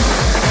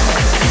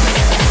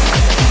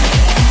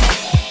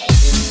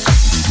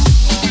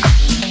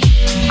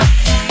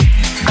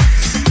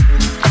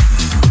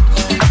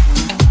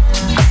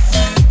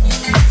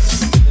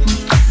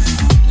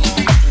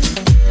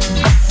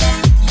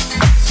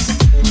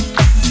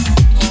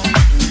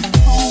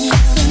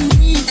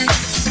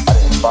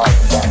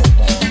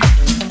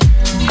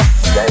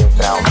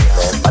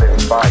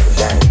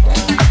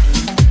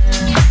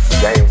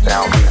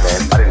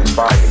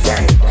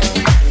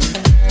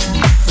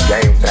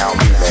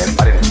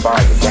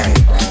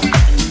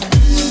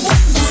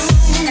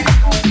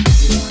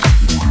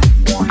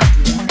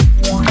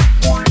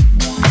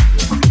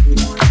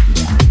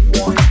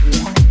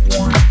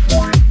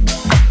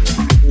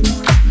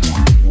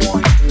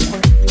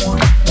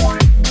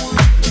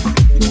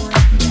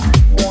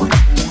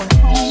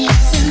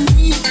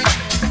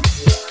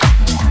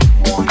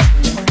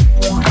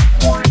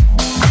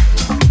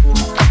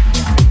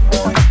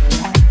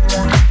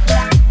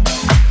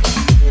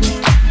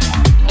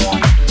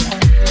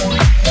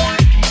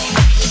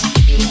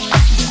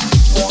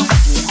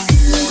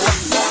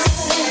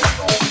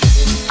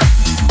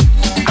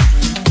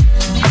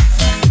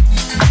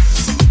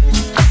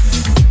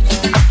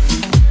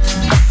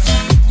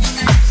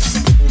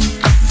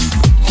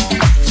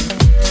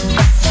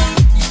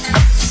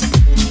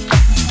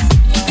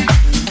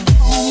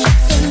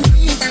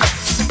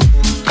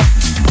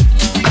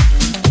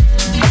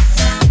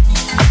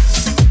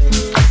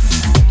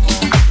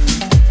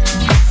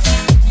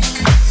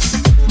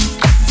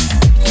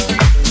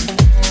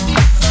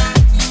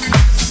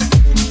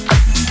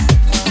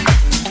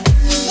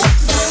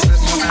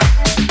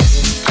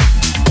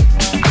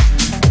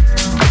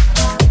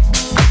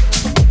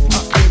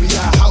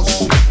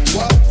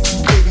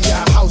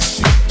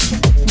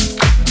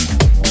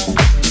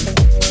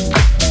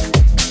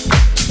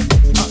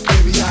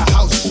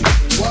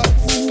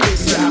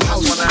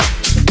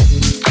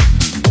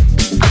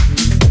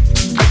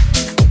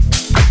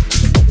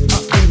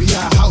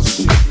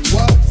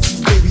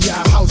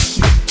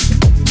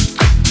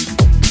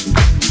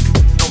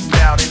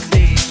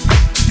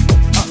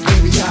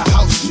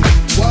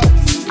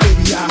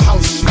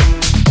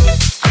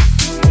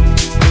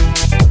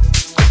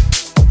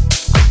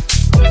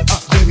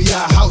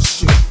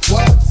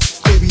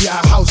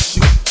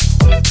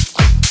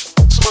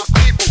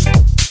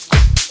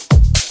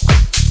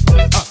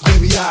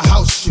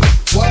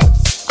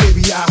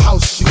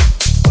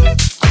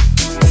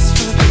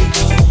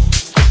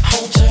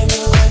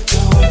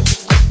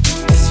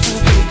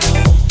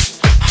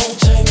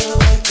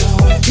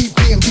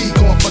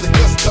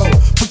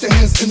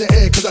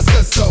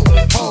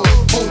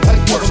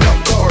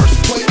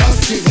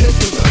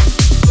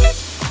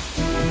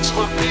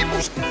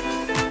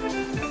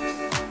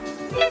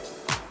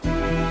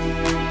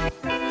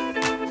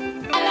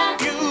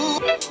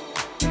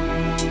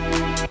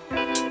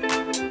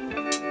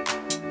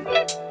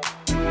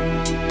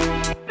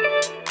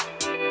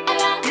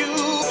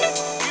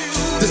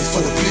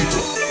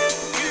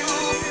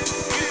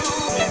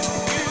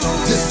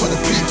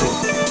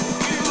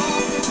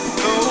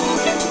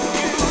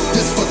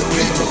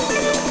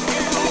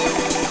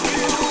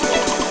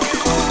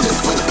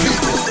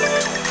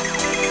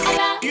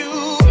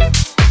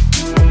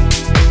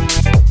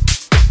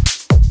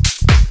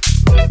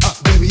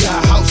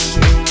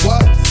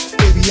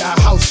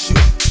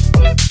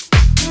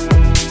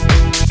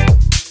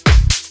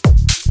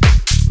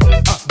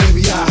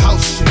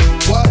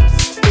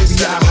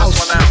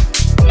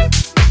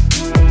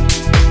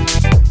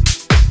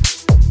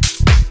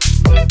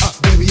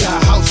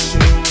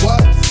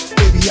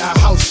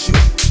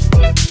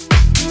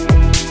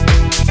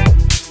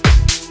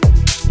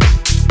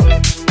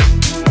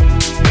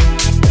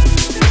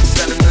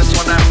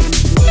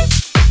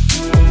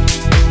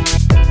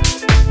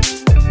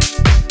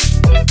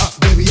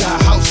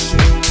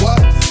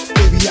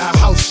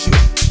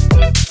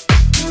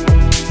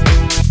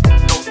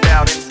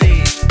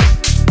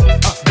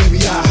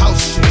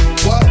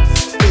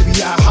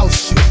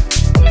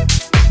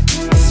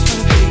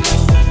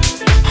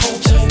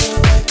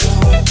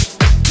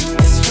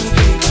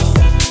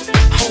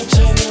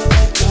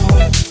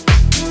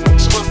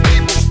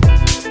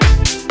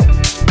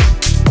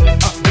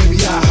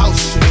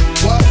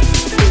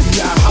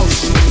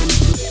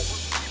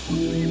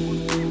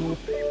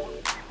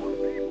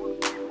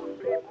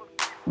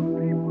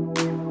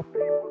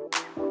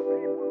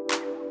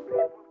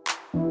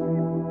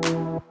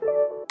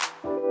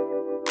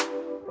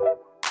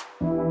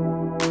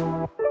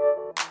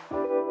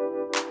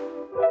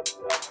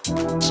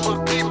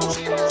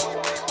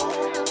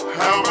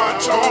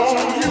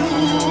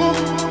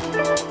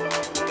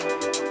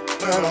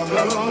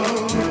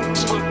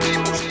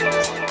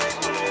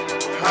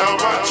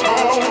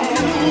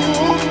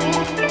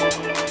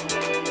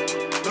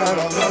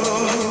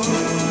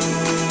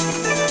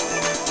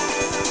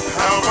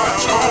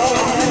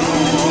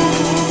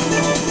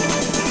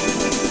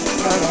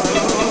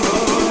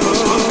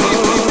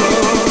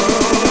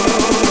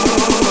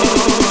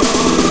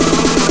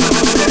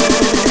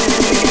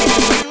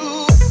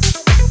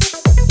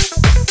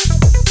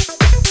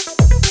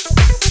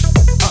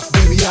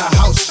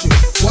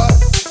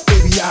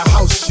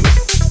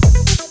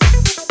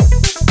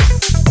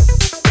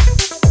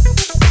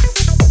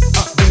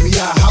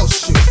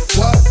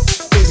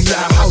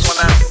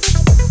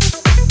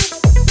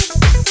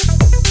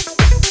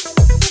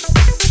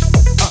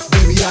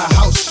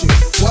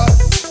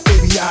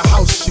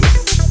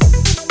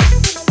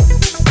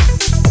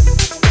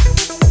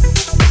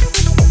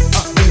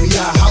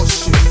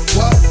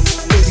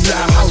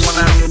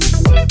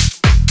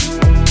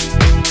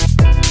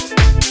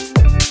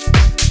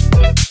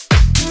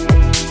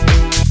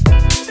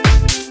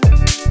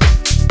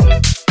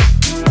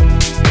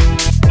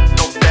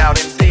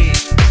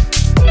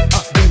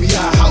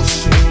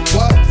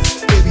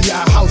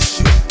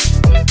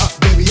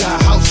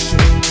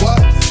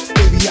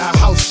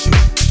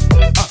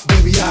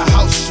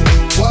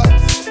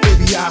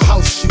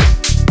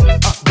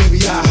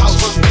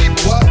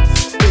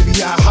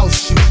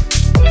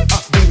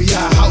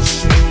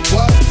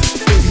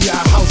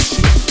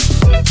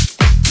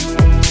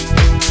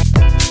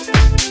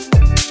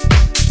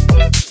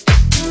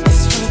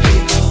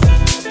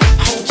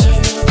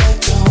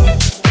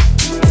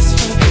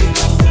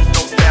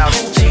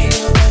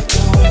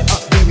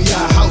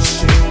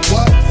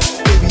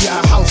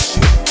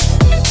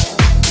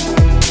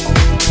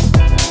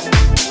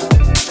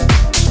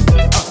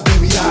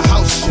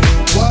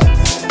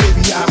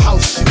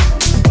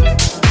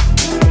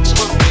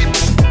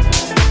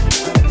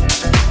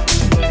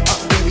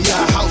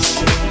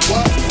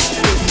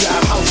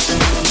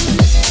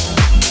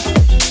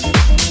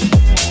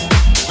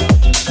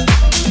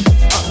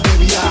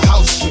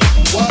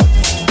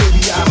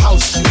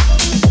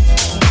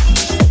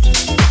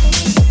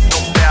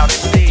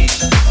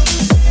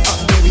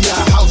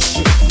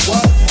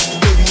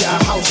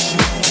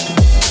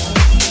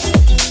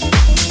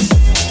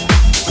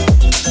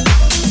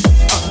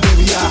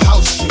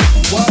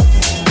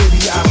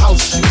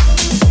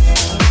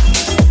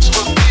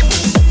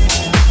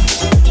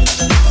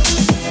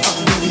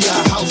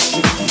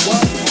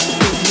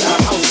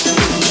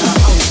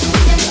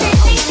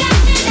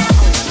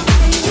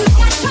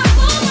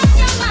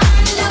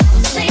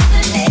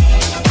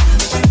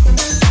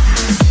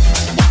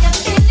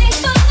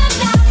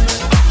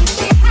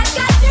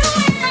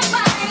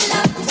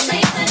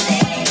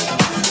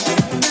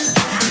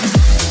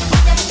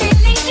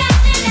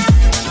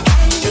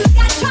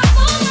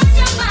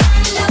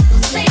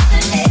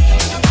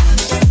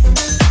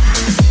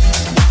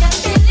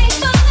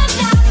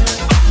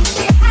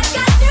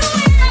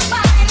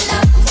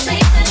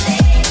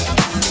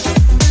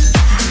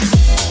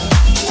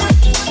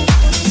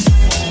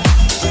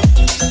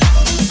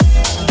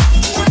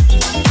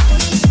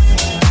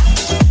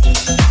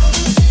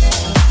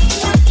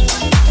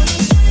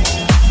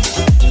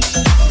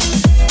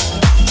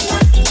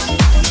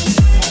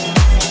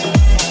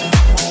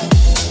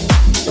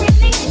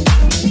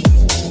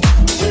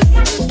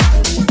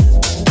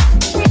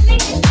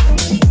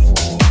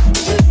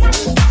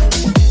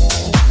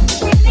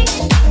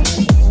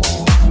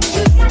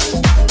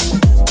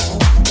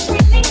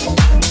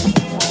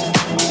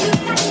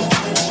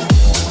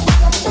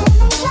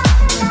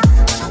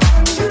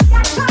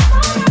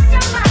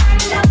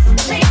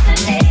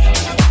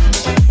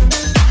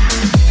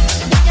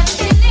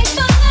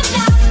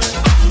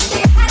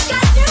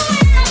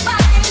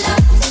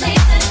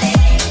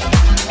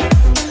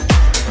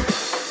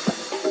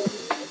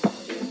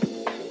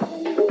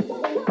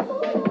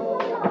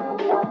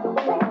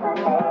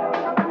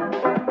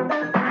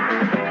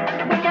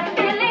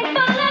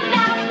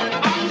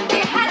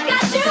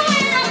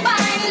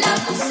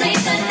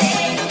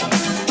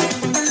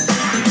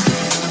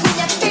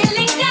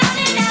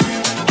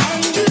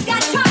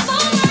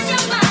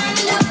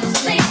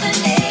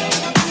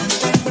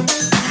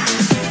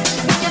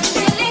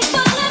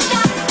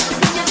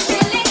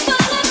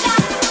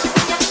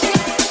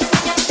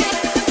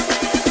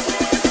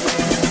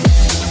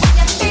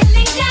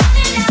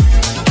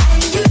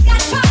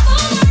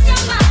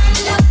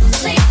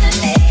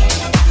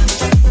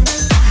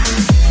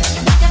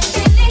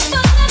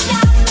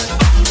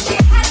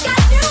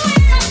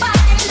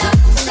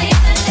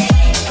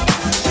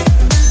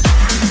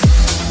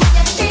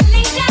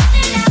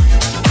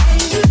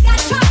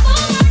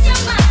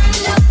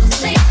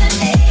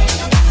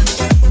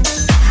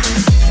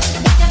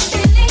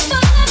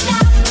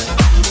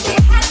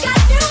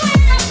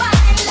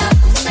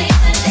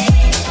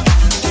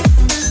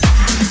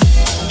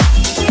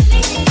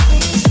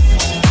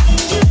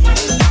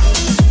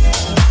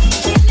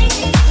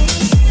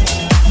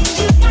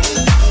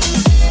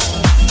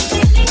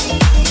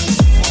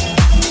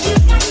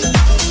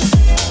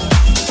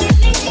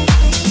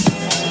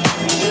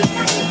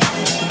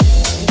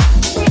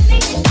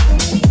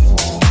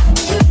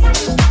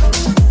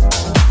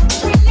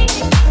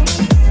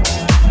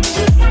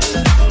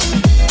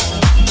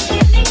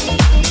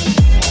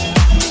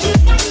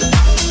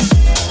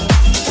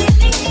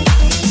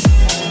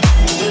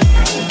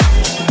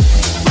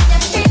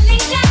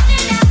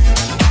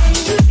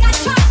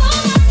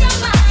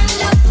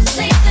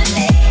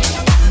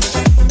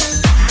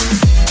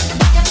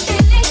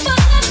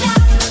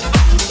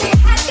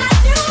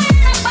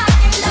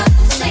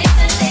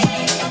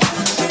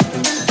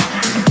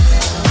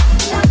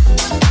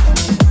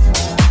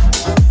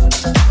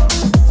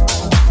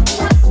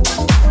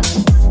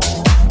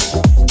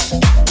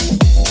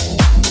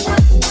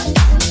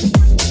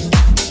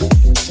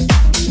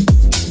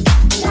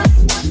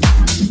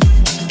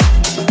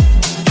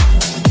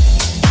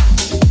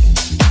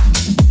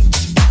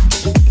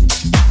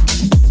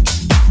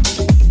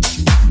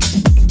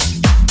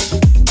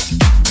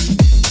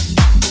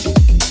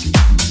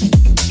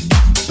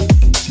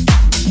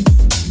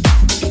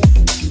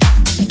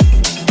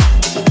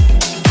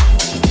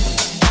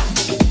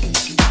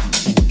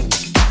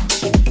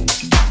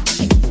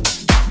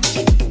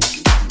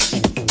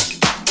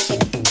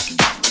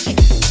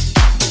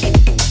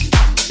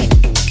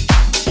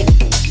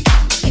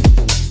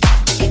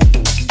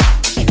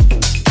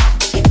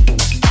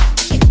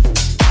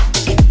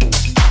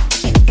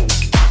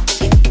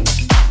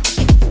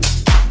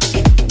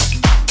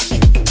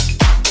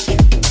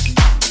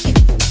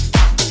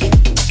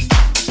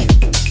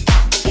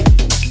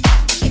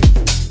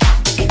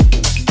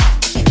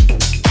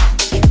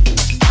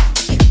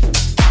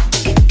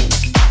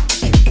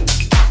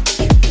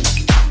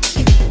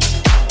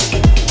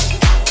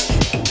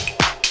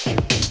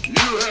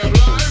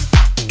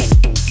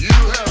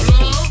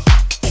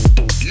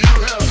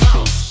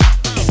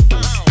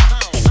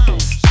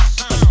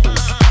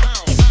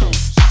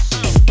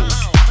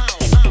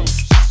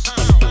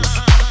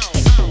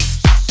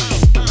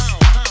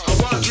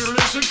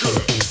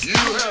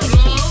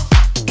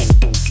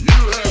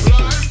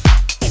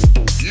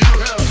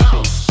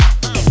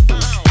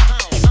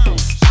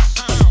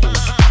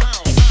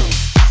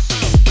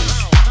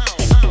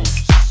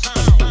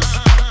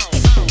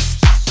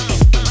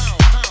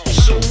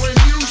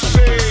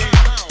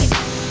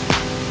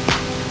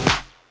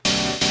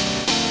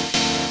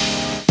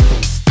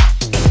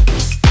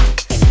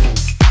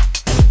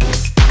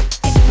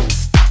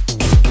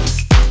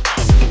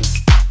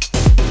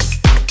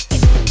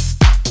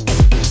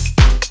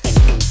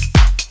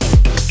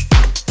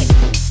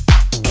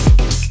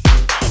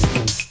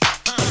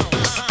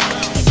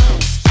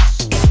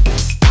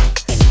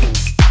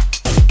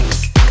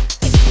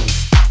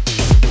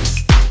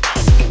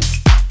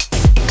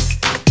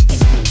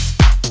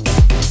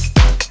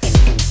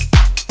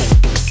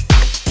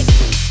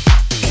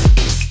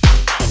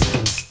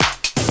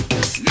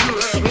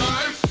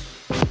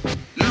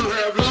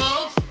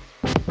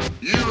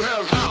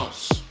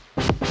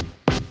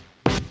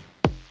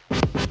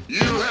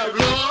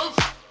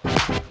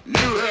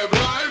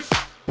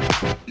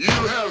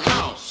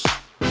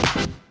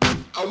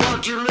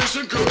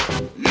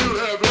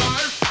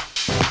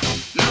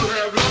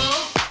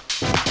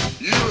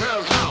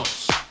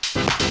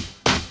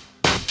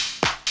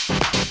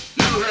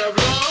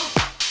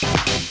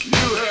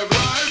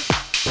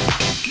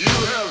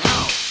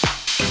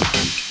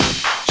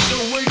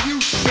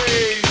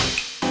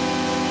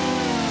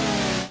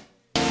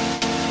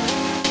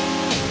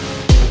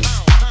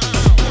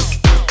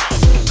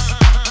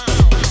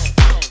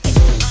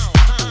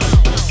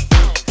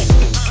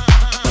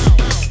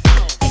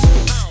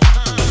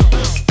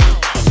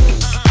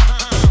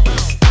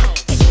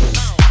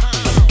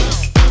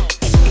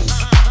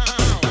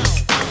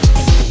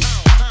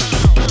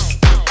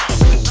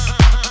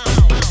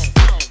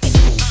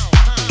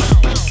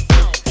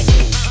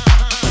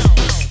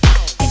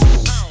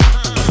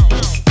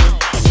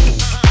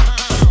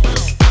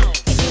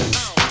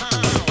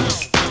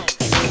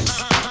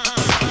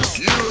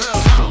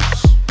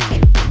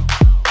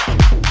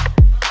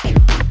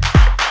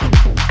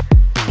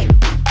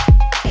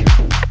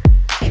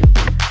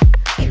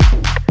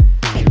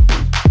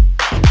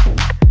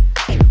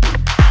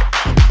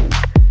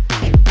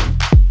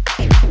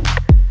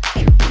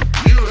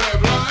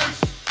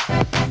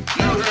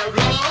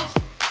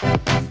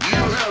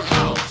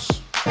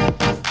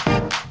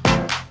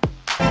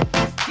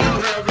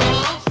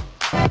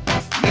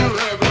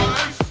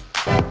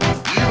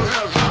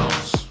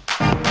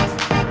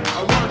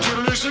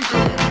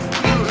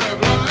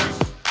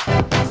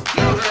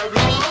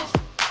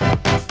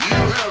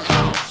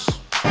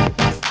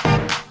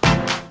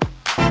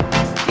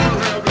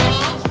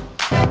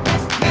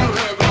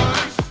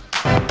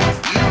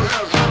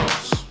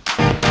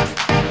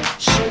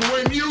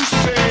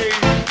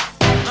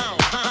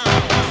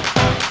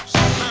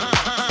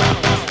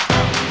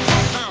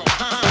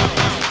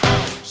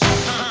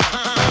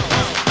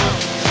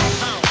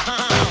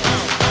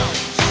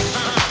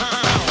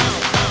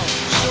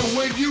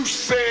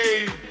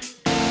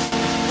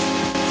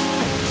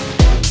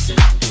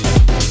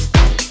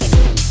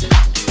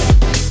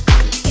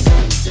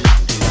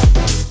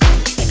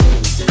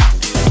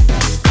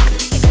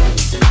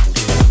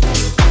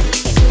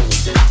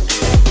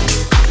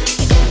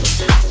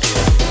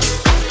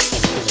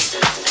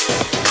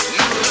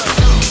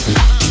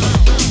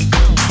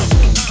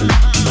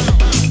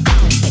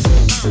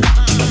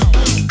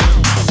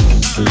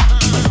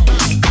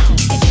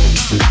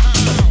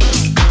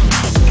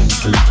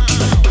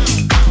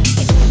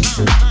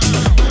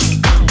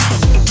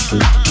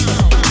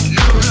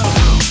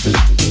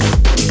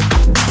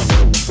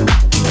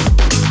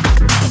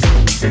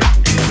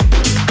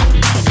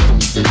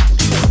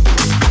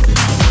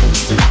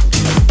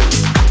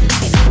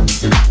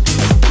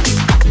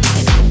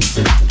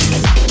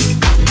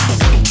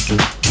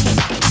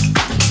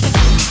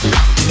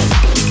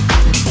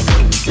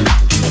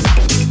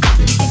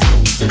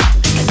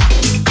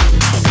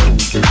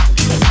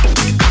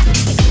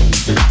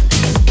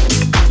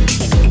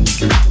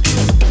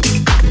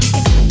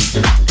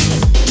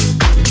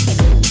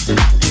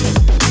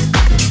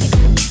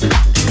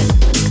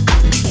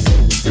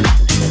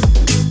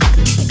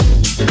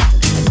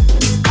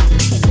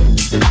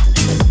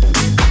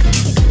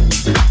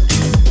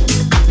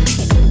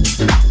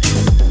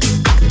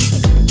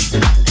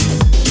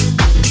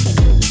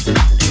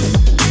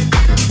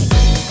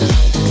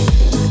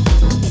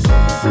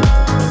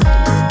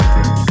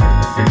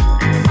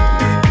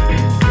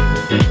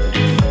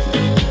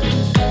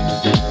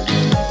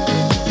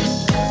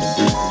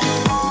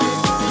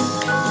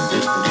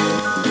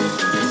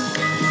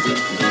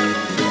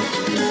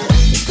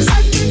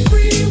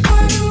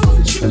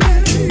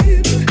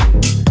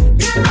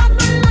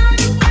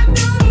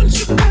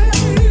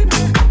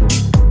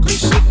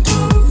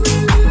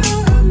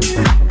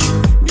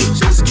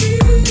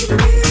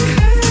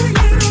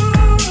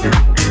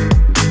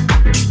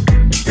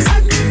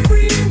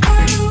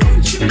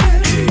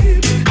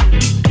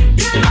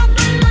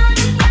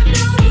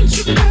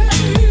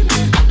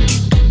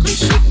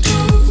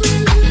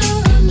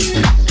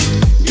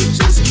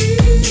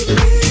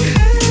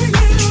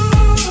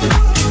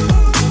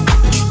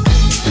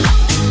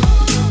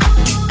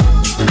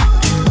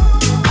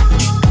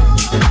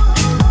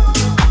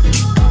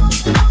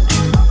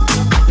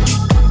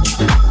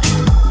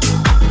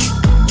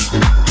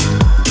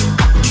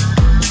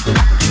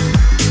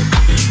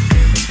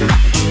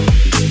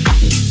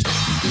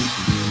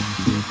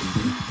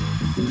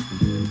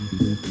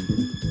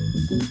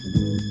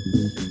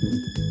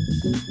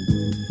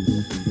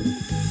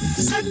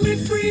 Set me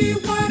free,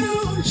 why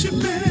don't you,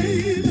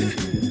 baby?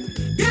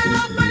 Get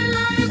out my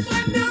life,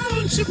 why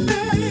don't you,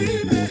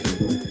 baby?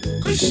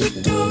 'Cause you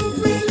don't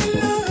really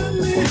love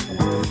me.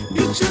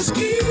 You just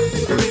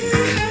keep me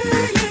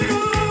hanging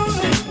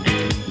on.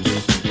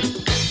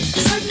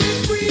 Set me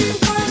free,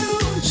 why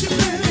don't you,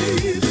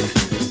 baby?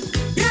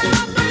 Get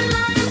out my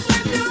life,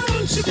 why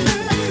don't you,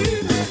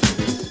 baby?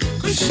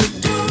 'Cause you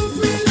don't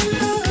really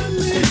love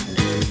me.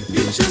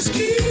 You just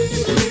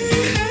keep me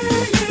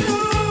hanging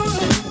on.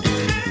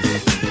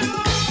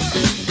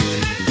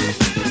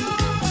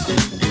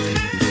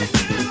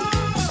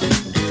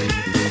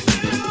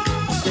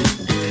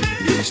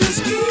 You just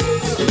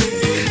keep me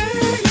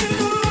hanging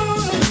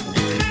on.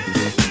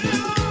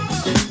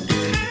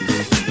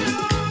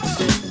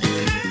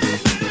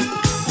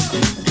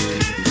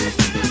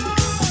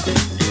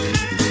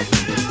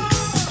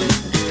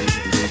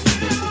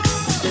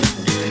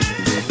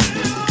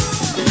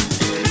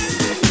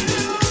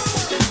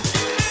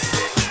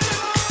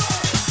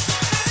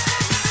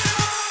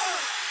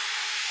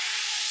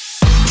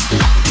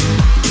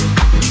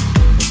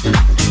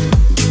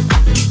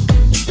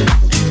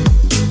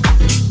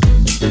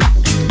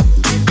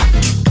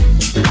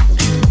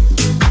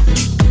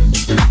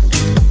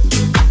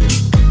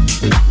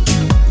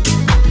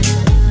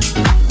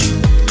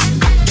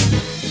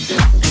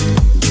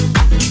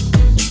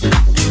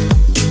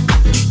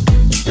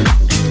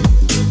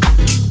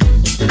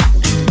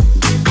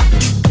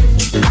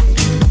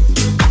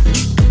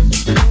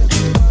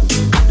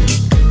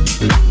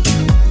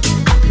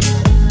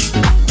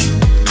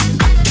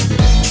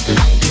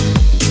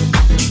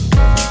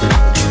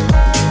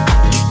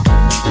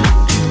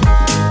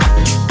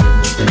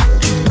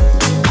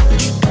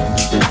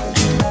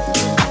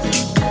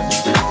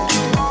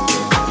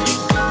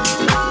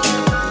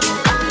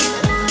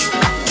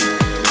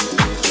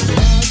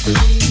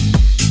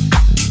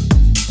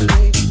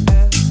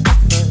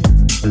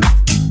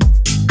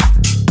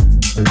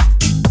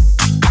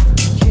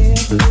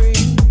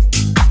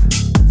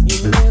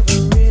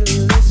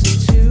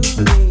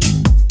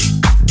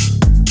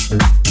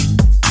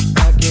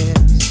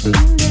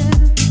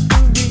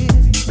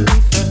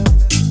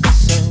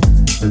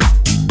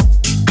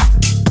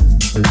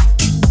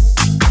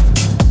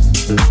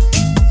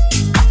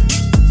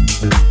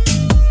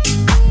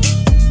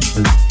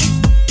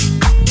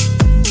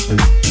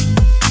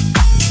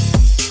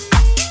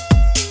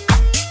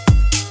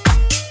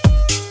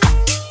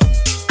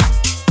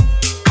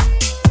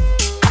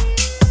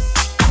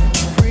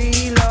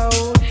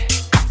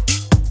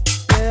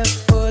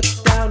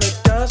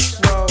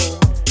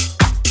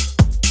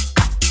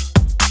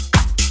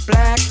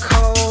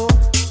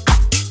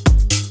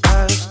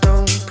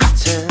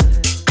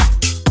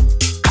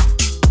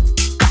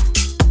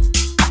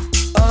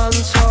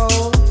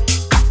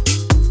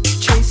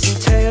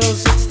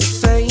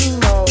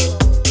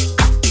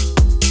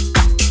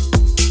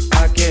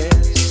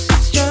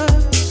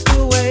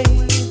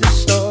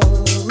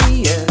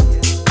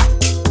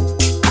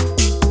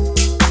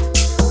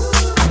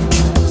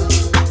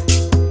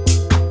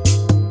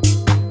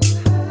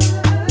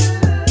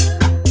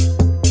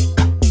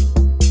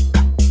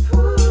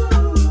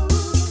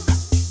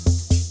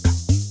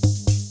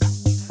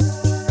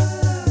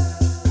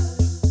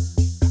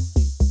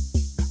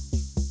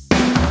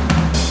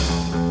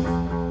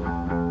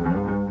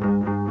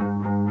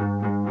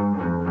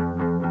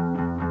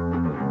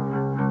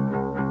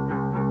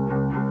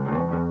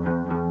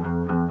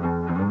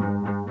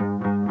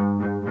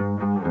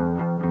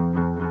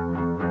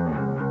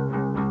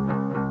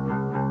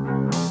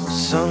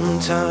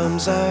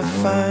 Sometimes I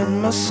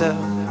find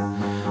myself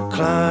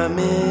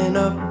climbing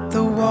up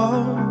the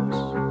walls.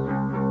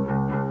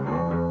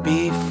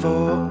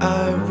 Before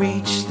I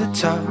reach the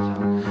top,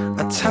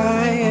 I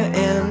tire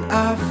and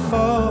I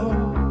fall.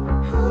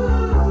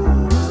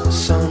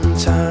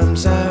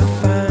 Sometimes I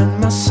find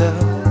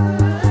myself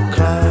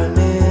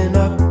climbing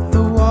up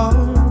the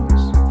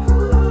walls.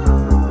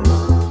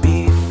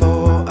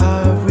 Before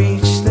I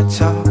reach the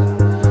top,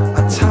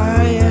 I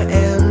tire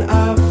and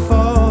I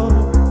fall.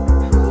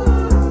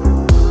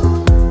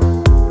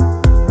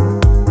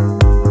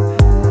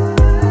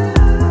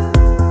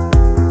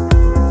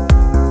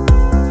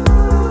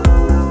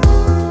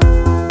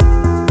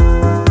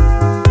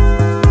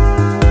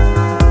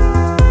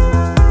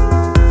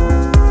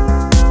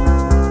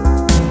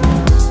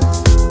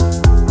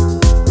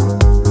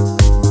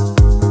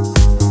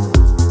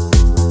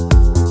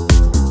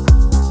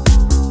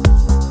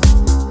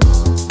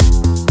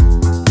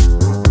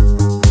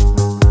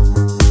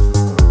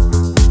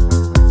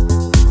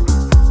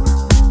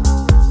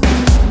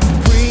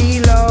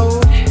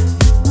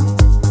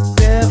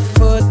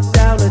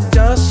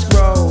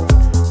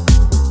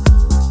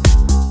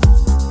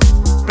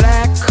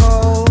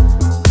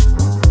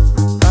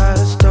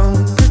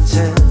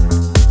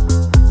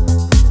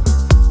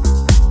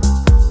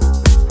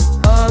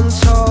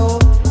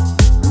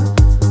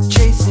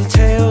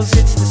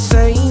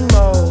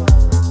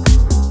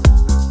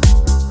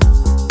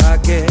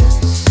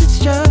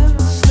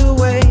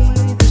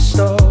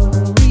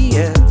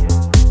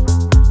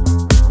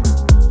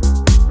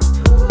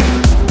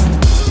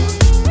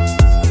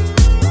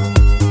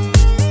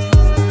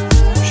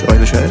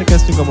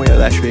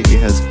 adás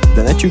végéhez,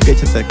 de ne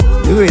csüggedjetek,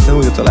 jövő héten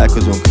újra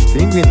találkozunk.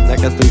 Pingvin,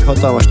 neked pedig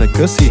hatalmas nagy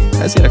köszi,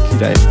 ezért a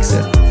király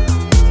mixer.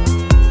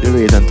 Jövő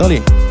héten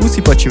Tali,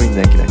 puszi pacsi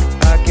mindenkinek!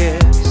 I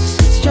guess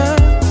it's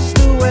just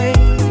the way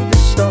the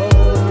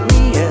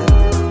story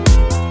ends.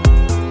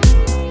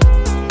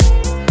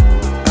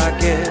 I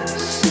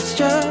guess it's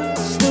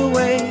just the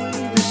way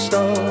the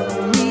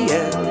story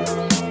ends.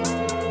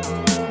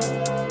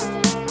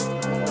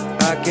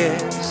 I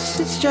guess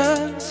it's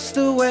just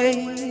the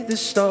way the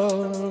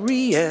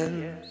story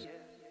ends.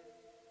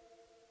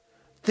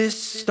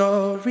 This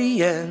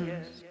story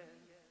ends.